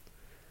show.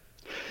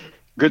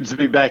 Good to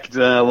be back,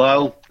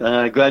 Lyle.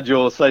 Glad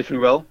you're safe and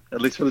well, at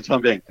least for the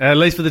time being. At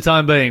least for the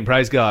time being,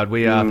 praise God.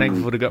 We are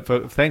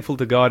thankful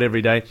to God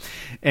every day.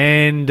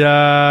 And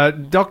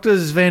Dr.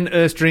 Sven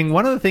Östring,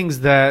 one of the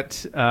things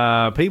that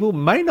people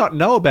may not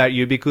know about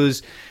you,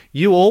 because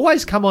you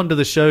always come onto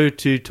the show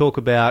to talk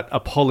about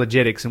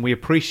apologetics, and we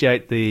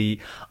appreciate the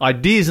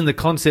ideas and the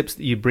concepts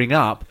that you bring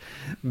up.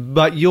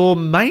 But your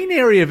main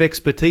area of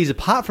expertise,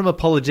 apart from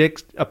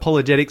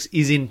apologetics,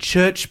 is in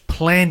church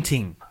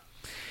planting.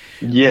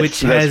 Yes, which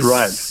that's has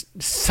right.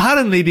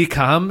 suddenly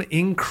become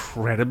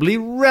incredibly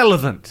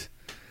relevant.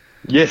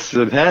 Yes,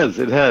 it has.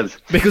 It has.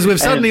 Because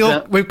we've suddenly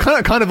we've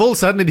kind of all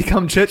suddenly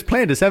become church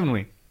planters, haven't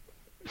we?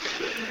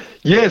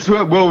 Yes,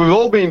 well, we've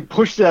all been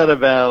pushed out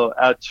of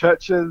our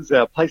churches,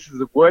 our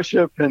places of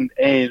worship, and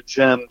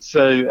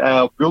so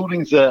our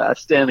buildings are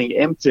standing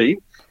empty.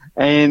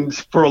 And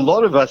for a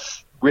lot of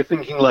us, we're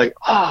thinking like,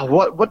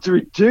 what do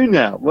we do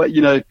now?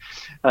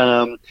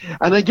 And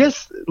I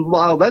guess,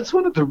 Lyle, that's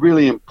one of the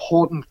really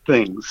important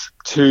things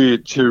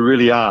to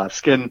really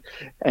ask, and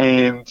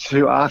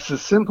to ask a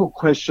simple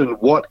question: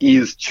 what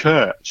is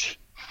church?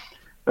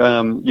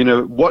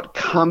 What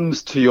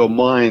comes to your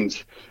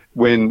mind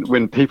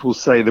when people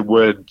say the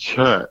word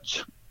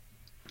church?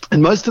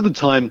 And most of the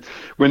time,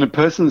 when a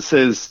person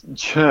says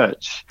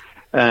church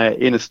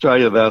in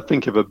Australia, they'll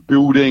think of a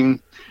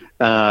building.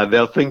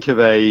 They'll think of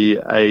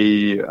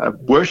a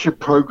worship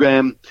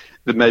program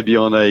that may be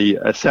on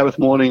a Sabbath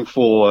morning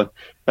for,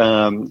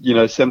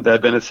 Seventh-day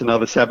Adventists and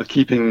other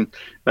Sabbath-keeping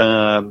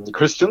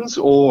Christians,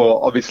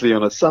 or obviously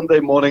on a Sunday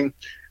morning.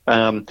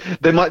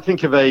 They might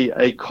think of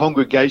a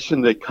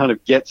congregation that kind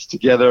of gets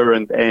together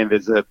and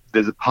there's a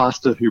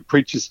pastor who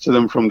preaches to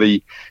them from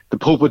the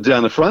pulpit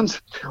down the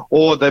front,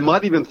 or they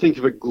might even think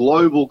of a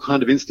global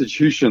kind of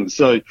institution.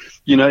 So,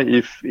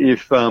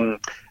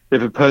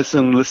 if a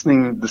person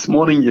listening this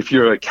morning, if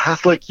you're a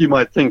Catholic, you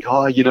might think,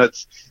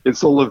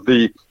 it's all of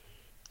the,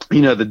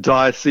 the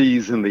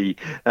diocese and the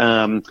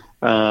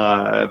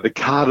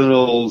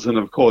cardinals, and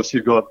of course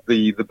you've got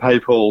the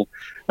papal,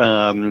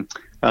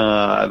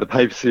 the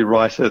papacy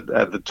right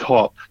at the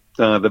top,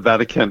 the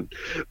Vatican.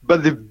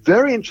 But the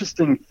very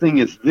interesting thing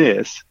is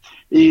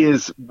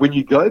when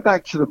you go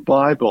back to the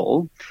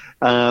Bible,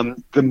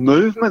 the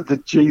movement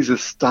that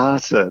Jesus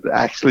started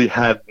actually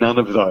had none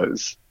of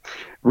those,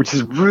 which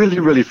is really,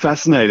 really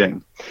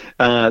fascinating.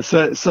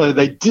 So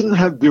they didn't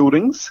have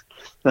buildings.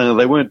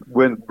 They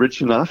weren't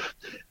rich enough.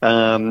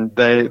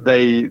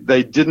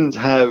 They didn't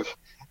have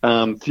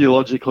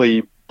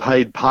theologically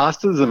paid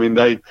pastors. I mean,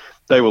 they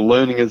were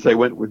learning as they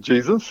went with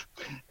Jesus,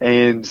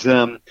 and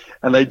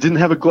they didn't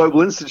have a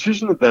global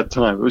institution at that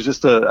time. It was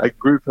just a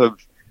group of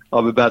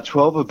about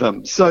 12 of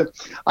them. So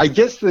I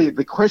guess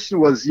the question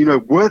was,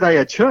 were they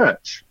a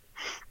church?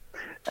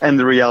 And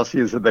the reality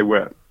is that they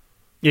were.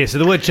 Yeah, so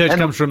the word church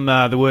comes from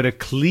the word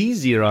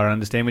ecclesia, I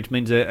understand, which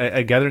means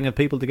a gathering of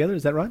people together.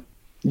 Is that right?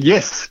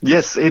 Yes.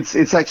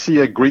 It's actually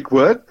a Greek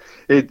word.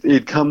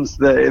 It comes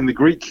in the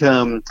Greek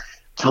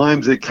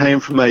times. It came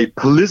from a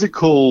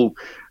political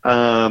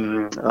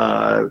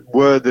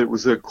word that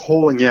was a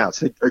calling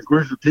out, a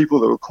group of people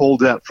that were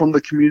called out from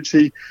the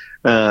community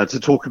to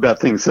talk about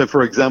things. So,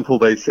 for example,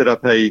 they set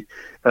up the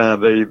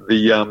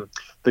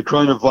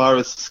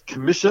coronavirus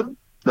commission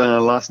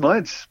last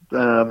night,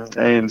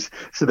 and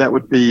so that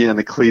would be an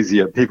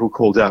ecclesia, people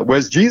called out.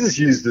 Whereas Jesus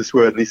used this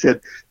word and he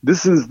said,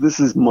 "This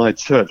is my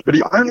church," but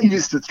he only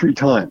used it 3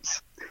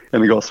 times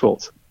in the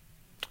Gospels,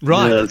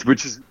 right?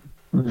 Which is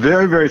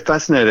very, very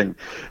fascinating.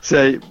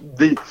 So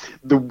the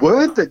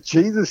word that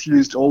Jesus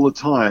used all the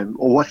time,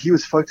 or what he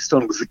was focused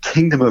on, was the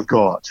kingdom of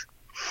God.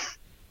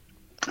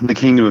 The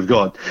kingdom of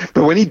God.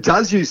 But when he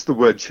does use the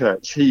word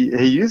church,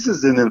 he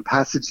uses it in a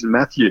passage in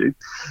Matthew,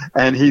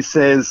 and he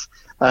says,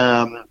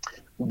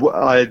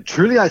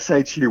 truly I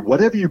say to you,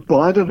 whatever you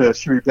bind on earth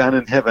shall be bound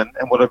in heaven,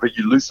 and whatever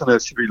you loose on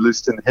earth shall be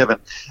loosed in heaven.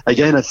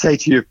 Again, I say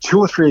to you, if 2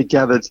 or 3 are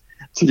gathered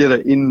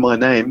together in my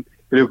name,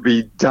 it will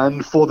be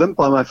done for them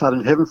by my Father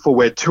in heaven. For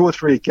where 2 or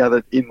 3 are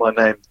gathered in my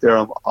name, there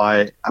am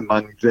I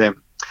among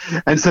them.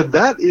 And so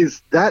that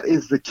is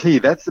the key.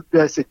 That's the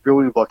basic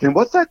building block. And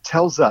what that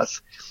tells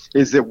us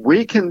is that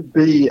we can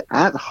be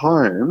at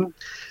home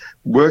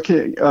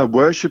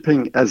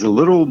worshiping as a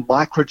little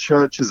micro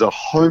church, as a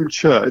home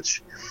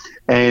church,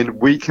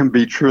 and we can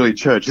be truly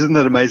church. Isn't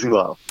that amazing,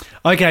 Lyle?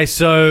 Okay,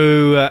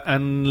 so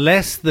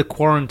unless the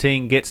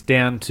quarantine gets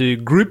down to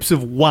groups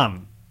of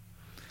 1,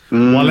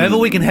 whenever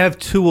we can have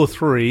 2 or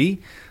 3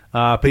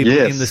 people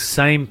in the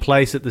same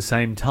place at the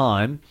same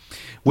time,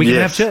 we can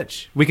have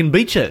church. We can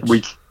be church.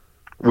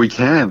 We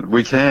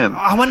can.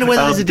 I wonder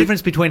whether there's a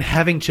difference between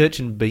having church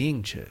and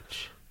being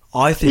church.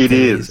 I think there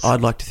is.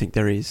 I'd like to think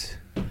there is.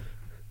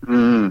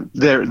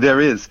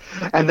 There is.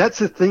 And that's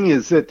the thing,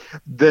 is that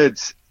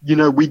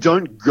we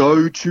don't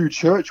go to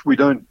church. We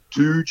don't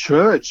do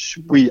church.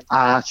 We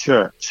are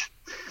church.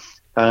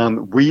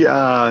 We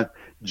are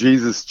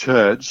Jesus'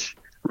 church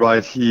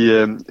right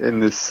here in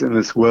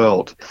this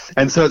world.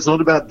 And so it's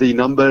not about the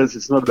numbers.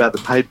 It's not about the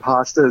paid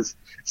pastors.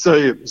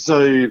 So just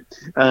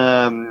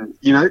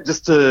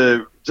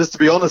to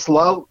be honest,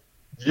 Lyle,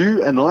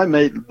 you and I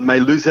may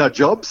lose our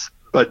jobs,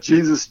 but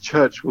Jesus'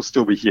 church will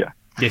still be here.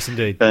 Yes,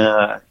 indeed.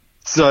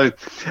 So,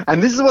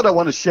 and this is what I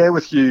want to share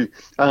with you.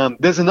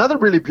 There's another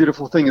really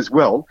beautiful thing as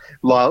well,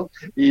 Lyle,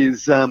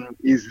 is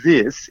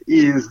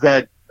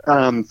that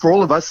for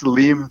all of us,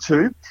 Liam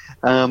too,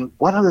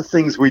 one of the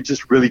things we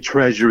just really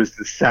treasure is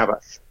the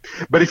Sabbath.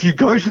 But if you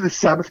go to the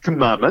Sabbath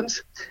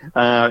commandment,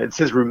 it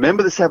says,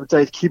 remember the Sabbath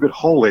day to keep it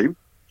holy.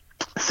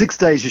 6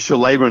 days you shall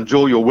labor and do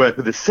all your work,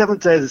 but the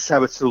 7th day is the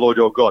Sabbath to the Lord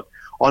your God.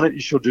 On it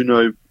you shall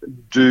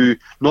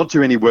not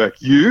do any work.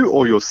 You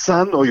or your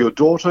son or your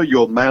daughter,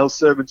 your male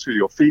servant or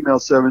your female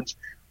servant,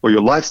 or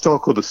your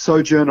livestock, or the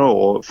sojourner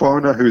or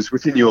foreigner who is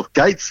within your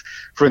gates.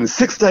 For in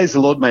 6 days the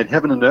Lord made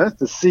heaven and earth,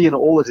 the sea and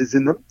all that is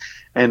in them,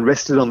 and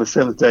rested on the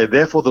seventh day.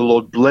 Therefore the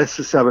Lord blessed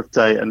the Sabbath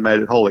day and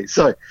made it holy.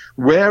 So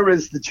where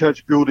is the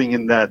church building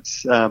in that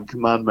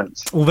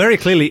commandment? Well, very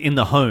clearly in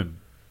the home.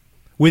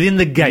 Within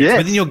the gates. Yes.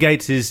 Within your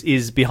gates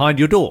is behind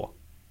your door.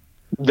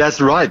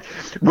 That's right.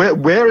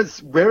 Where is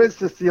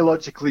the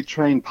theologically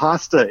trained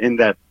pastor in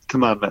that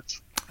commandment?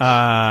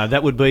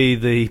 That would be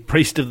the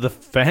priest of the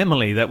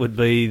family. That would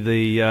be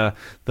the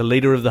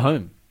leader of the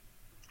home.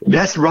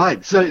 That's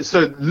right.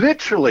 So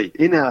literally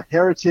in our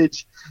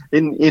heritage,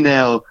 in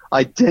our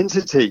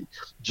identity,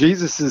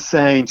 Jesus is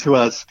saying to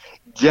us,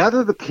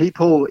 gather the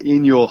people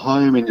in your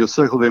home, in your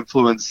circle of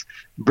influence,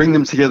 bring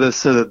them together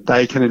so that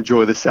they can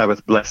enjoy the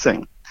Sabbath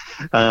blessing.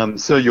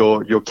 So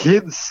your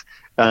kids,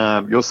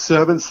 your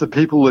servants, the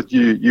people that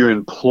you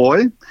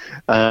employ,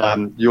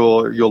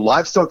 your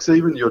livestock,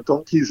 even your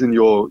donkeys and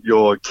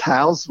your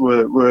cows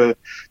were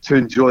to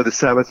enjoy the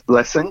Sabbath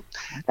blessing,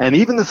 and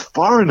even the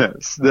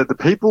foreigners, the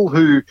people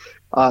who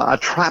are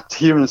trapped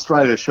here in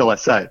Australia, shall I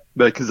say,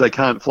 because they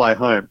can't fly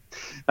home.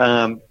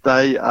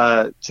 They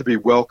are to be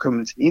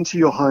welcomed into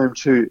your home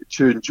to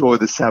enjoy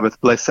the Sabbath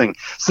blessing.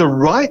 So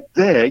right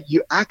there,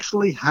 you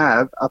actually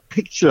have a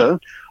picture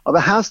of a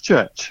house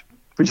church,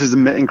 which is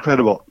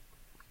incredible.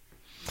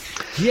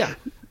 Yeah,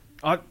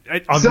 I've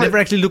never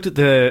actually looked at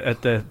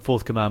the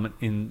fourth commandment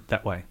in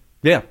that way.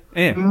 Yeah.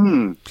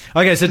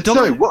 Okay, so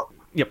So what?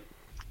 Yep.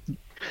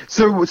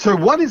 So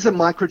what is a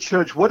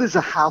microchurch? What is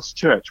a house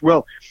church?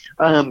 Well,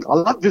 I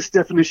love this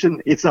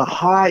definition. It's a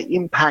high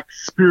impact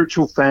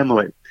spiritual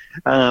family.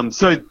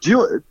 So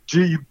do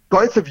you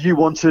both of you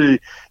want to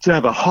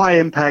have a high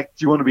impact?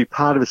 Do you want to be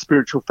part of a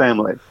spiritual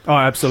family? Oh,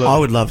 absolutely. I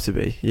would love to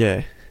be,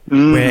 yeah.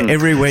 Where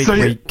every week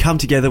we come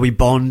together, we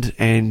bond,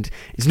 and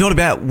it's not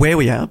about where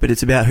we are, but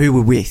it's about who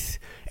we're with,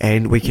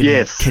 and we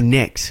can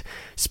connect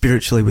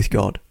spiritually with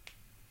God.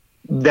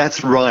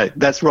 That's right.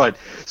 That's right.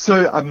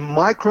 So a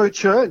micro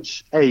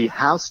church, a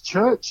house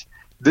church,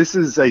 this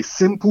is a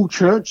simple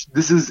church.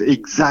 This is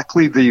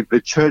exactly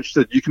the church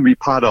that you can be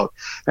part of.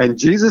 And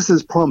Jesus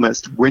has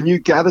promised when you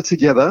gather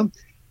together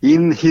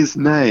in his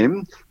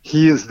name,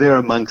 he is there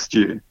amongst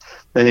you.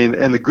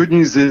 And the good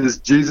news is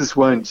Jesus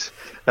won't,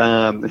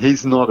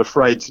 he's not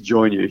afraid to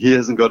join you. He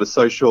hasn't got a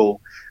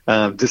social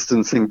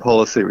distancing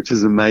policy, which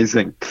is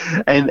amazing.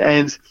 And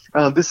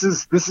this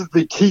is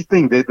the key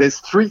thing. There's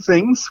three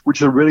things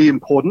which are really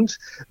important.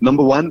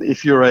 Number one,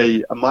 if you're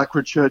a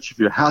micro church, if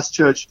you're a house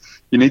church,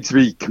 you need to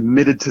be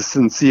committed to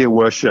sincere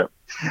worship.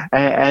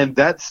 And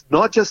that's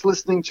not just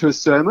listening to a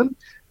sermon.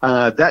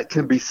 That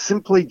can be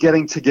simply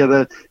getting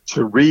together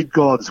to read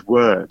God's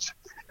word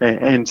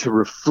and to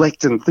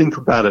reflect and think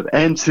about it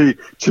and to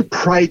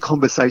pray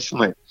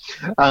conversationally.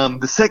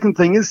 The second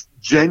thing is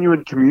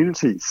genuine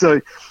community. So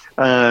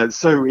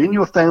in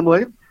your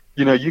family,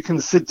 you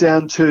can sit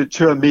down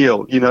to a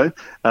meal.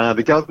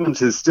 The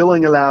government is still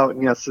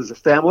allowing us as a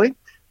family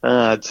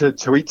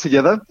to eat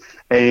together,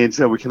 and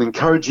we can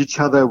encourage each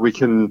other. We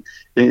can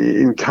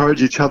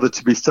encourage each other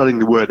to be studying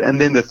the word.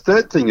 And then the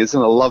third thing is,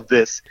 and I love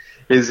this,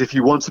 is if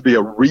you want to be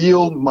a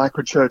real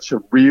microchurch,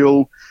 a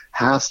real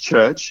house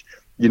church,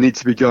 you need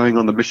to be going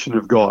on the mission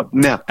of God.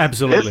 Now,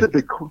 absolutely. That's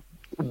the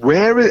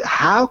big,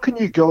 how can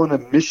you go on a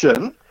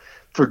mission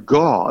for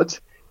God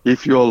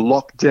if you're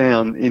locked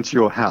down into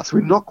your house?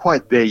 We're not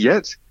quite there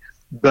yet,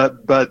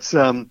 but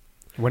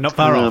we're not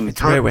far off.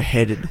 It's where we're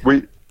headed.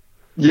 We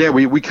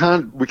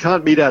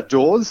can't meet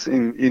outdoors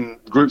in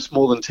groups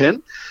more than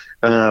 10.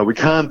 We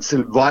can't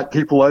invite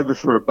people over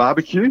for a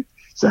barbecue.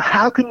 So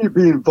how can you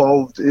be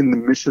involved in the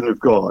mission of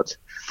God?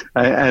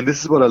 And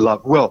this is what I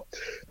love. Well,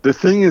 the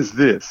thing is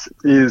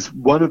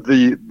one of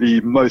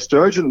the most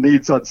urgent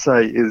needs, I'd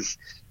say, is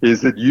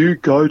that you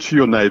go to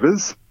your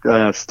neighbours,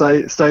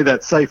 stay that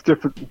safe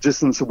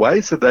distance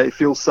away so they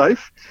feel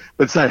safe,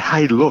 but say,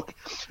 hey, look,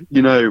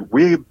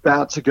 we're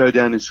about to go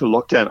down into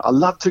lockdown. I'd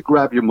love to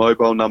grab your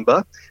mobile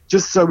number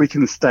just so we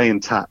can stay in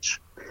touch.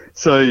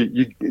 So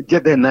you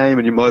get their name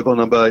and your mobile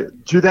number.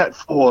 Do that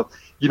for,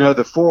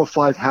 the 4 or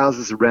 5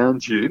 houses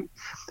around you.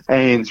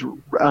 And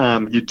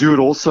you do it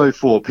also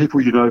for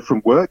people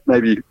from work,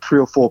 maybe 3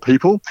 or 4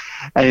 people.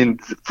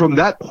 And from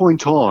that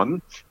point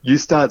on, you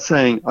start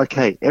saying,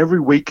 okay, every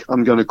week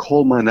I'm going to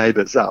call my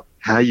neighbours up.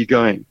 How are you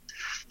going?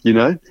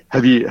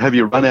 Have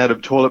you run out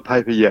of toilet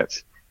paper yet?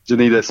 Do you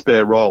need a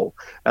spare roll?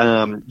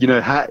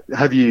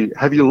 Have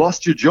you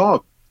lost your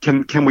job?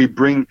 Can we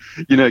bring,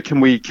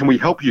 can we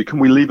help you? Can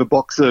we leave a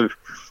box of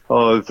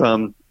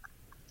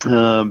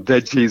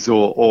veggies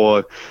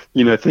or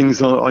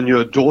things on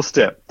your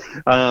doorstep,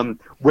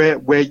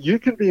 where you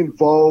can be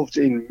involved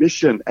in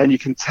mission, and you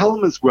can tell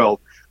them as well,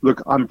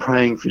 look, I'm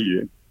praying for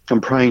you,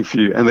 and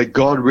that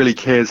God really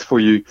cares for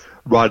you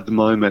right at the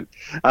moment.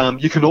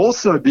 You can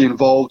also be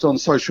involved on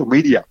social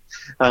media.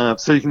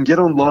 So you can get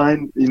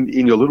online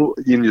in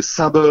your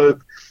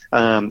suburb,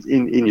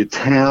 in your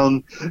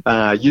town.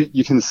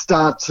 You can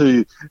start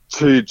to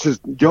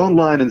just go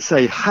online and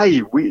say,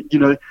 hey,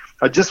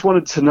 I just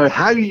wanted to know,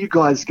 how are you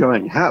guys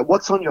going?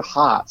 What's on your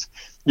heart?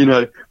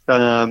 How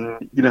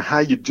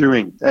you're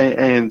doing,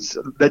 and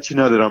let you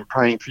know that I'm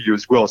praying for you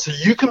as well. So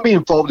you can be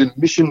involved in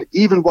mission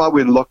even while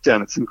we're in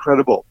lockdown. It's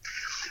incredible.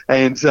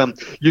 And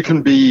you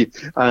can be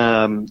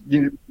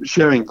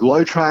sharing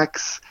glow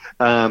tracks.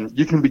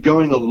 You can be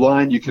going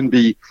online. You can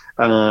be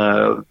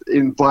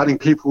inviting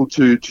people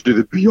to do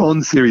the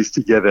Beyond series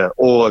together,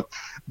 or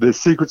the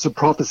Secrets of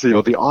Prophecy,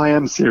 or the I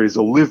Am series,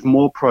 or Live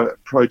More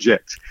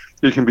project.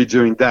 You can be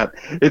doing that.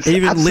 It's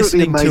even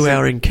listening amazing. to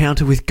our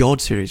Encounter with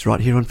God series right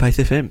here on Faith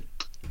FM.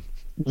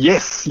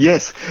 Yes.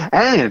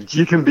 And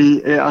you can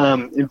be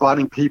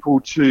inviting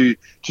people to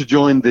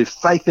join the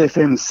Faith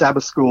FM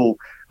Sabbath School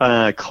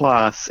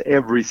class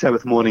every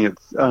Sabbath morning at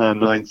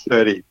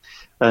 9:30.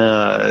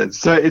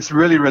 So it's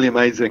really, really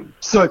amazing.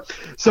 So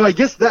I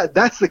guess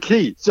that's the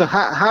key. So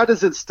how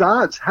does it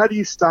start? How do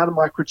you start a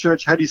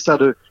microchurch? How do you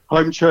start a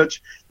home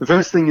church? The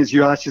first thing is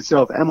you ask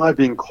yourself, am I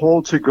being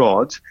called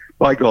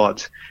by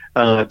God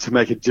to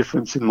make a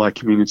difference in my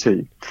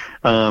community?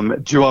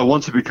 Do I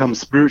want to become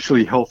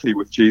spiritually healthy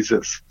with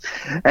Jesus?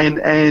 And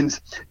then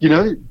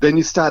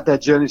you start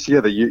that journey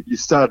together. You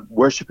start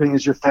worshiping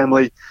as your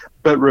family,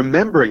 but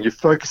remembering you're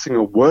focusing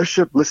on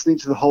worship, listening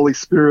to the Holy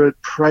Spirit,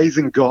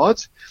 praising God,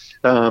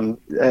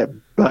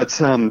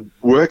 but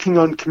working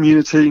on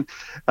community,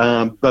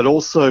 but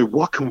also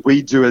what can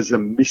we do as a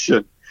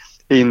mission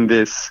in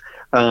this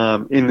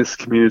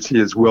community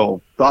as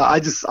well. But I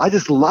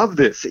just love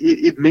this.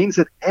 It means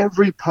that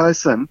every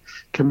person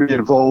can be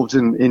involved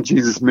in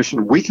Jesus'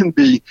 mission. We can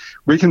be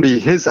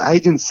his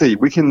agency.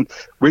 We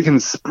can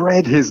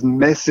spread his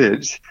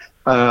message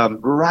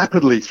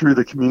rapidly through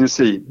the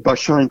community by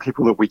showing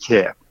people that we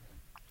care.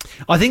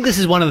 I think this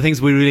is one of the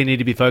things we really need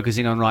to be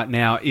focusing on right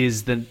now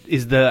is the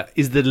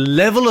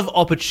level of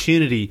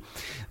opportunity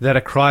that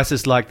a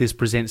crisis like this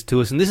presents to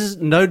us. And this is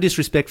no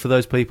disrespect for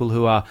those people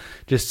who are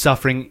just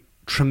suffering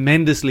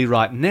tremendously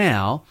right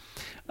now,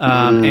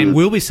 and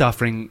will be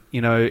suffering,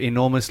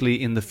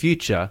 enormously in the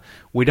future.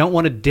 We don't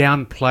want to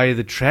downplay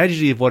the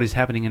tragedy of what is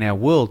happening in our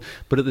world,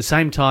 but at the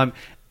same time,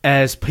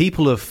 as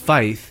people of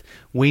faith,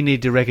 we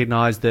need to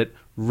recognize that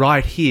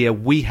right here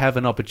we have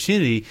an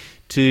opportunity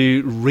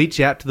to reach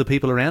out to the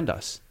people around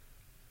us.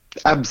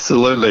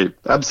 Absolutely.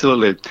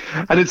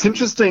 And it's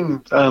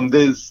interesting.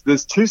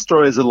 There's two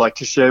stories I'd like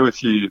to share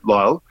with you,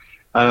 Lyle.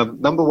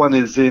 Number one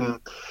is in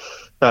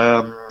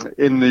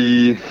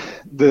the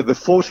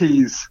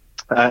 40s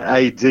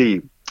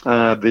AD.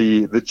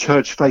 The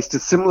church faced a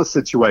similar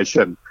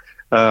situation,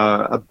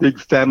 a big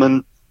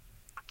famine,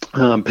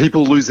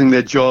 people losing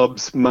their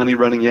jobs, money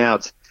running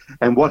out.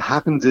 And what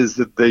happened is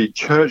that the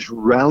church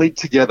rallied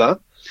together,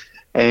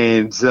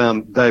 and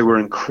they were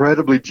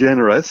incredibly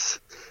generous.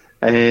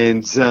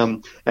 And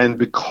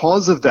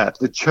because of that,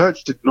 the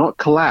church did not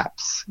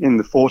collapse in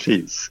the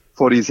 40s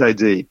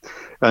AD.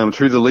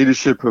 Through the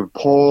leadership of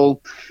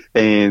Paul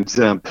and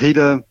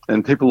Peter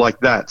and people like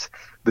that,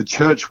 the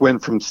church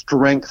went from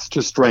strength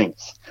to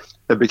strength.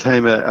 It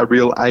became a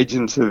real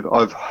agent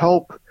of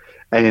help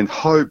and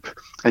hope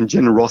and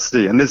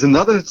generosity. And there's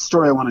another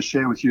story I want to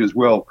share with you as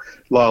well,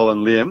 Lyle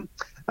and Liam,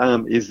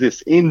 is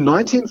this. In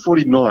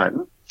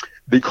 1949,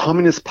 the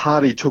Communist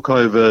Party took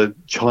over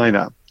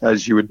China,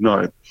 as you would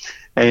know.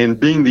 And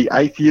being the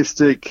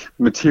atheistic,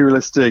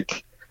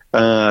 materialistic,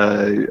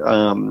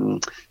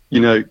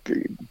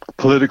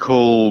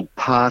 political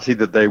party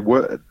that they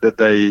were,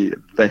 they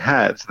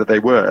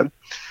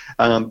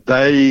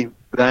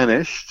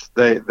vanished.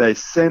 They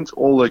sent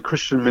all the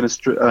Christian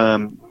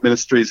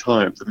ministries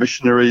home, the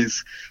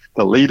missionaries,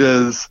 the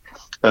leaders.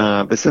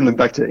 They sent them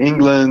back to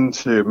England,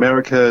 to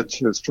America,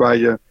 to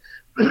Australia,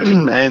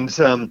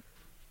 and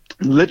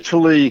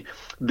literally,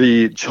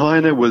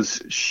 China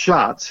was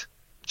shut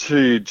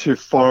to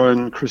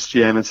foreign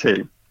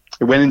Christianity.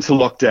 It went into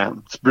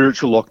lockdown,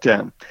 spiritual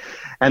lockdown.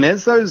 And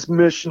as those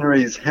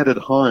missionaries headed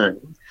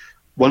home,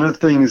 one of the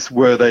things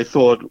where they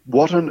thought,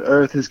 what on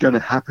earth is going to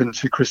happen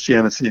to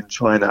Christianity in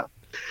China?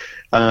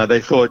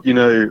 They thought,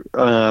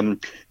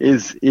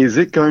 is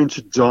it going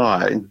to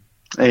die?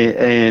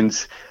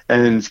 And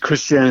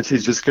Christianity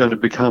is just going to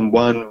become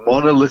one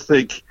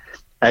monolithic,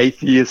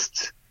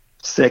 atheist,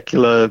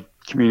 secular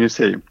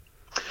community.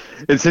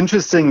 It's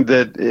interesting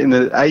that in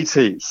the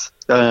 80s,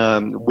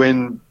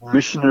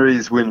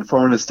 when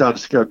foreigners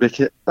started to go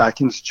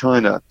back into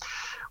China,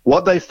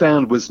 what they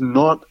found was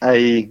not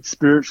a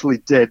spiritually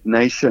dead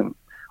nation.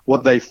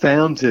 What they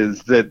found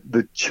is that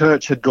the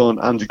church had gone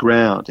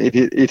underground.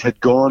 It had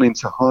gone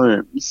into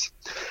homes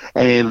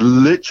and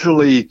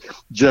literally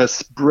just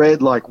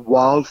spread like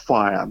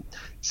wildfire.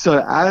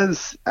 So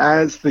as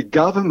the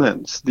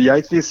government, the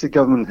atheistic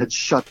government, had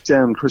shut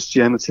down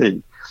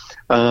Christianity,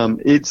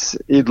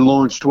 it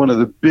launched one of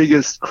the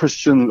biggest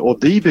Christian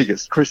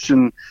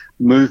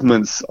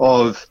movements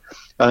of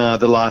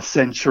the last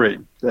century.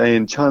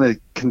 And China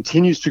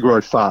continues to grow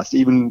fast,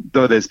 even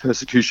though there's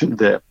persecution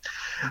there.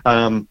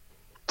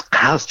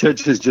 house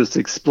church has just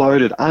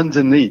exploded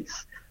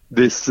underneath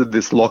this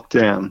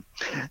lockdown.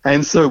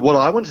 And so what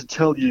I want to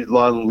tell you,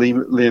 Lyle and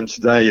Liam,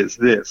 today is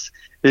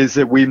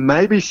that we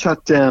may be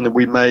shut down and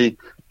we may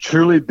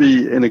truly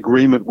be in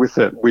agreement with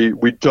it.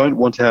 We don't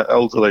want our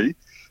elderly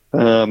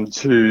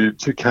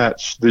to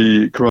catch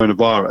the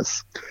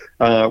coronavirus.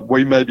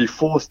 We may be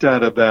forced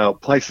out of our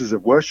places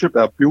of worship,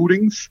 our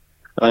buildings.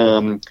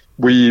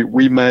 We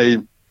may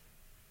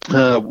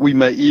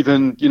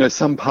even,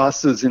 some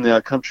pastors in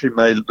our country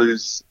may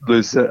lose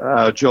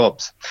our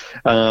jobs.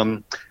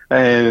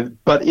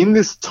 But in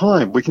this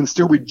time, we can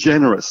still be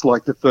generous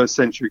like the first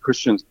century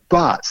Christians.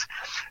 But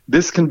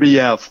this can be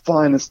our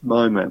finest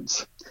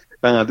moment.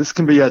 This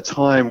can be our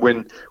time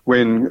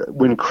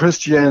when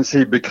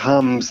Christianity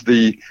becomes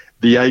the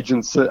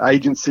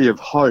agency of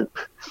hope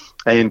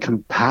and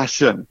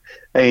compassion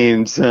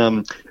and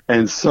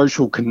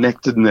social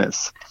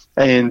connectedness.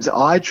 And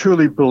I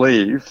truly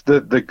believe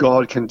that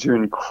God can do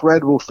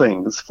incredible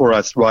things for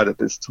us right at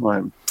this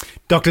time.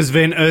 Dr.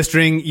 Sven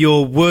Östring,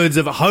 your words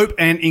of hope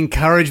and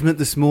encouragement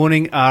this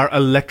morning are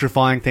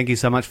electrifying. Thank you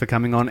so much for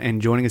coming on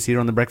and joining us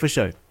here on The Breakfast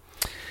Show.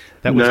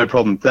 No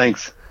problem.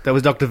 Thanks. That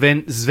was Dr.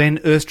 Sven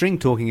Östring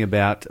talking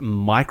about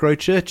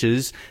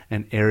micro-churches,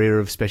 an area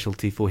of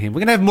specialty for him. We're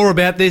going to have more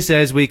about this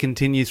as we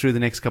continue through the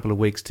next couple of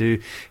weeks to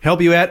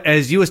help you out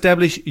as you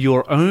establish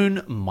your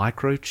own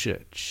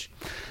micro-church.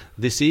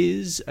 This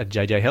is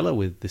J.J. Heller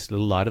with This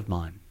Little Light of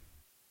Mine.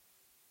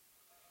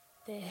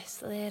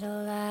 This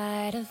little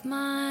light of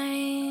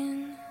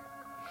mine,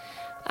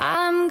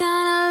 I'm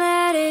gonna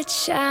let it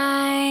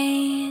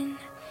shine.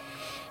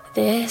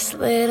 This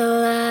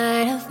little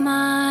light of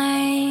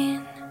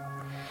mine,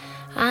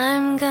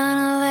 I'm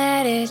gonna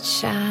let it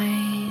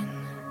shine.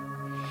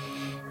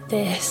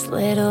 This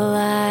little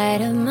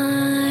light of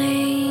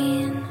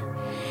mine,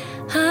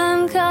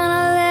 I'm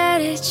gonna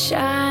let it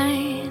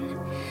shine.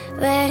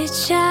 Let it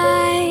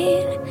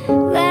shine,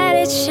 let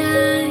it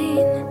shine,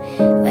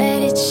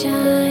 let it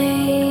shine.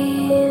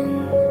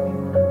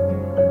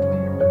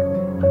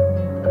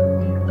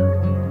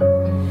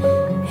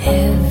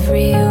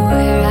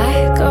 Everywhere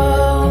I go,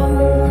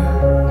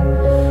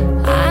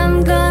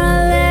 I'm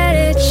gonna let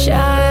it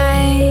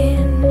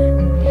shine.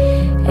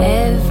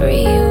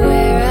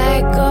 Everywhere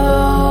I go,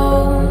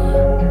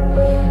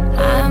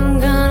 I'm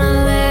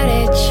gonna let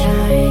it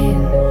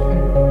shine.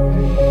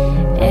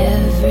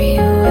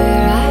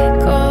 Everywhere I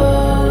go,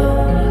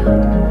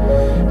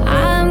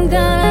 I'm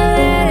gonna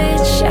let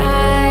it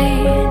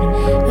shine.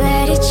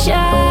 Let it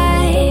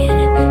shine,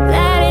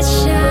 let it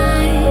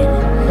shine,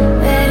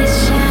 let it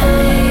shine.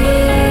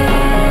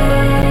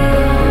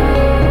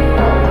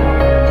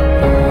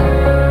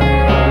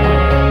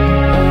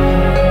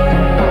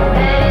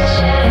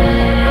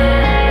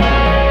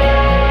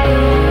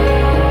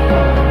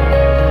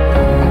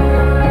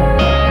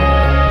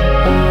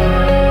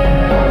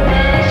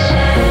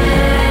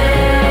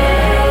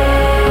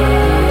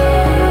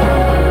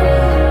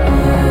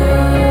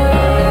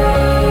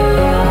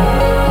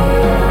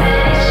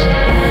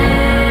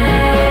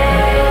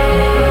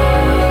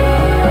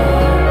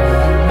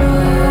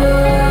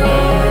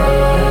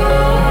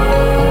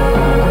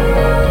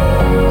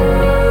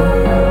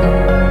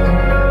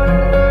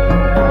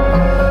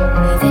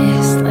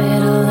 This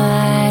little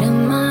light of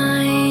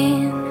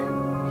mine,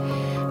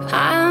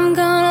 I'm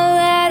gonna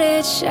let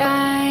it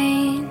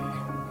shine.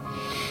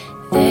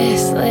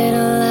 This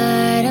little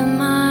light of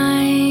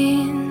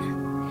mine,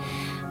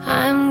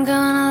 I'm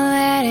gonna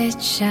let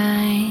it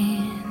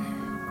shine.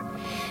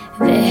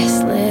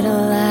 This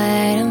little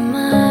light of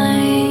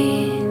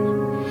mine,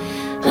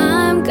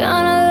 I'm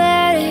gonna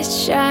let it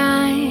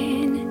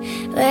shine.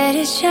 Let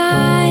it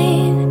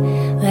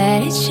shine,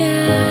 let it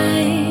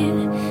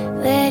shine,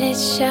 let it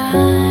shine.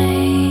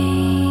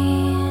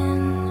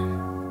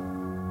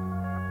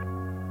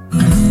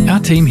 Our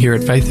team here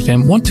at Faith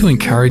FM want to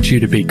encourage you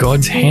to be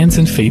God's hands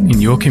and feet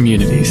in your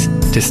communities,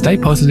 to stay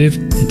positive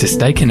and to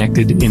stay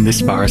connected in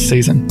this virus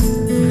season.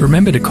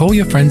 Remember to call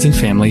your friends and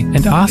family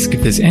and ask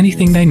if there's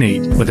anything they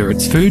need, whether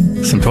it's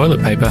food, some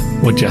toilet paper,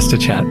 or just a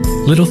chat.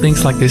 Little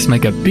things like this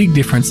make a big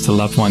difference to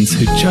loved ones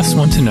who just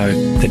want to know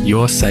that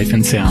you're safe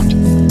and sound.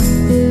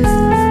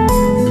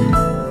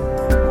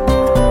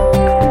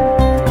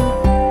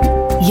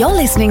 You're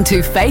listening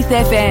to Faith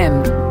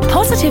FM,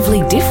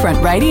 positively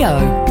different radio.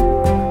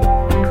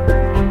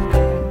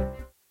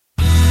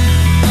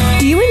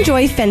 Do you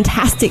enjoy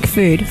fantastic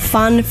food,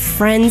 fun,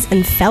 friends,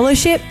 and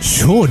fellowship?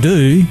 Sure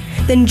do.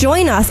 Then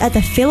join us at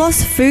the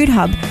Philos Food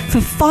Hub. For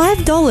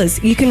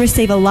 $5, you can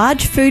receive a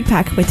large food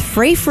pack with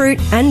free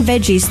fruit and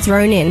veggies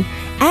thrown in,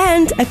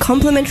 and a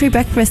complimentary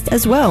breakfast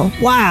as well.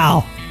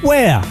 Wow.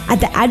 Where?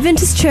 At the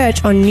Adventist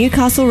Church on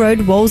Newcastle Road,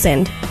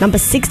 Wallsend, number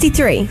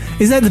 63.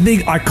 Is that the big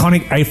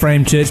iconic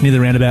A-frame church near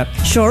the roundabout?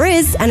 Sure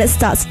is, and it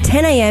starts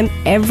 10 a.m.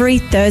 every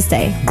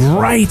Thursday.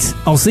 Great.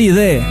 I'll see you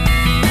there.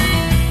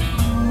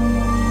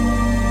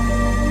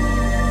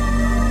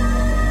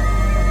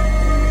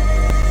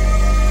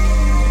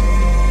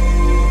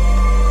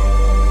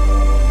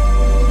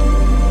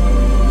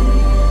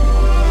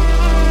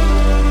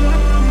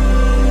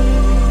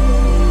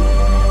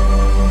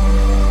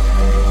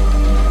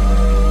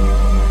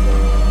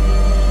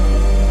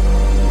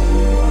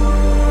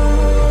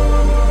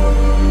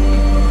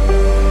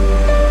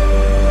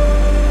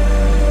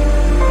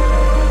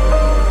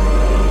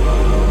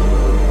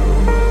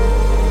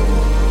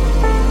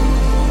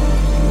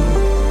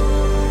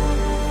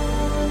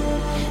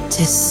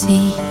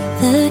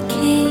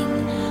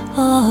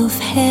 of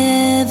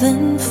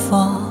heaven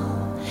fall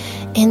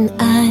in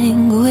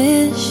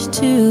anguish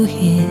to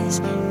his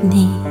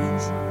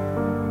knees.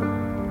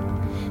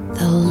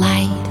 The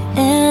light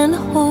and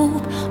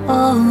hope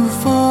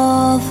of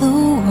all the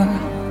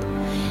world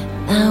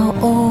now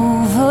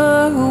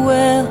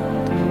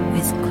overwhelmed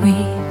with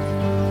grief.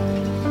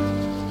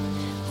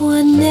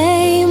 What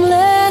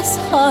nameless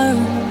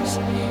horrors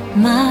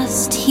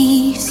must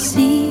he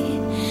see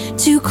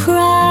to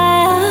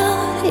cry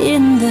out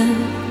in the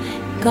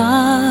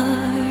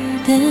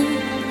garden?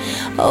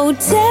 Oh,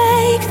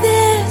 take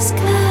this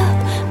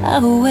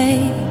cup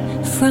away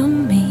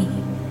from me,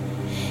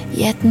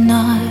 yet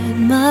not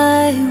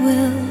my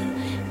will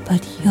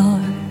but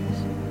yours.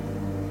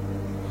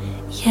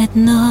 Yet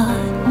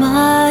not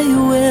my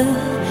will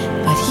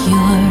but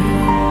yours.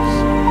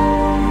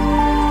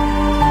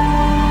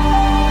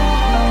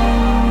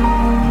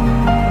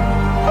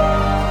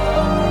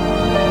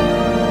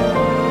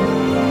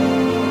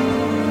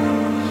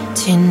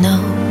 To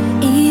know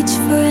each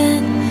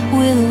friend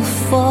will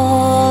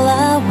fall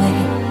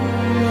away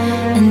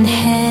and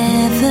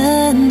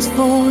heaven's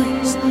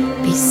voice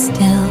be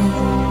still,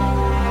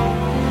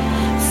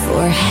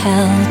 for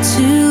hell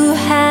to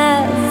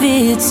have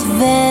its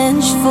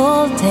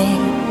vengeful day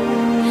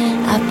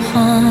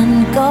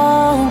upon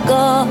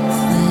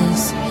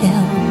Golgotha's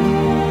hill.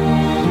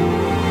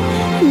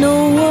 No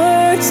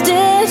words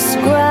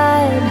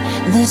describe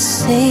the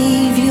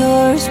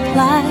Savior's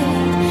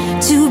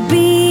plight, to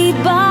be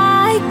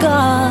by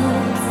God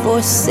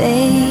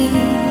forsaken,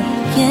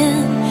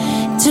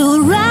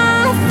 till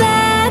wrath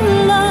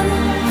and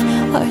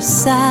love are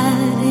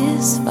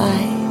satisfied,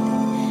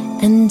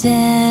 and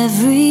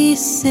every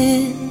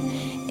sin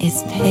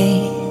is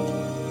paid,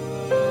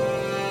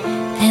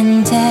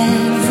 and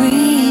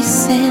every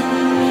sin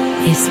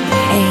is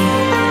paid.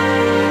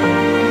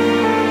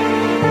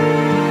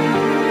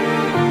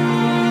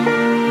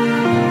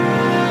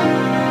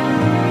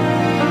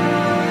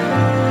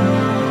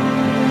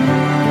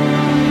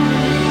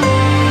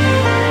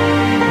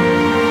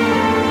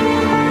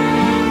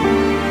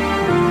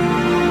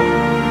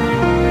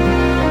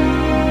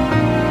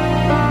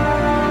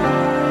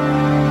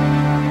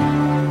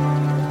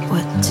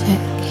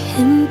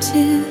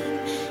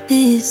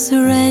 This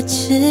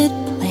wretched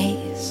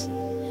place,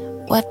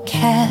 what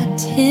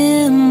kept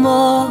him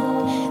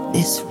on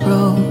this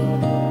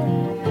road?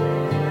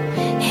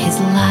 His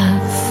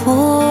love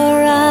for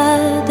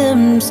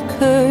Adam's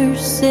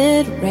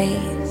cursed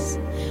race,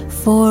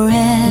 for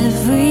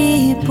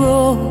every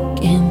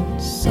broken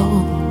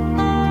soul.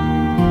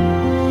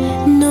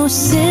 No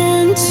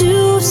sin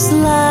too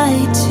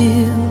slight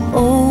to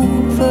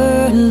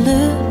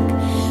overlook,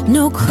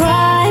 no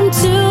crime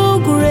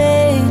too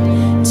great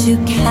to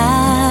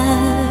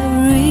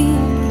carry,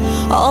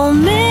 all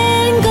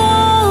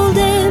mingled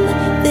in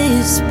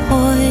this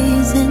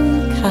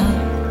poison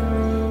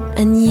cup,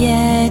 and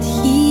yet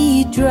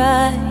he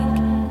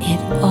drank it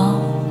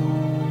all.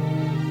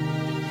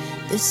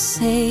 The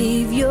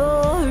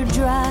Savior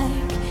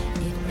drank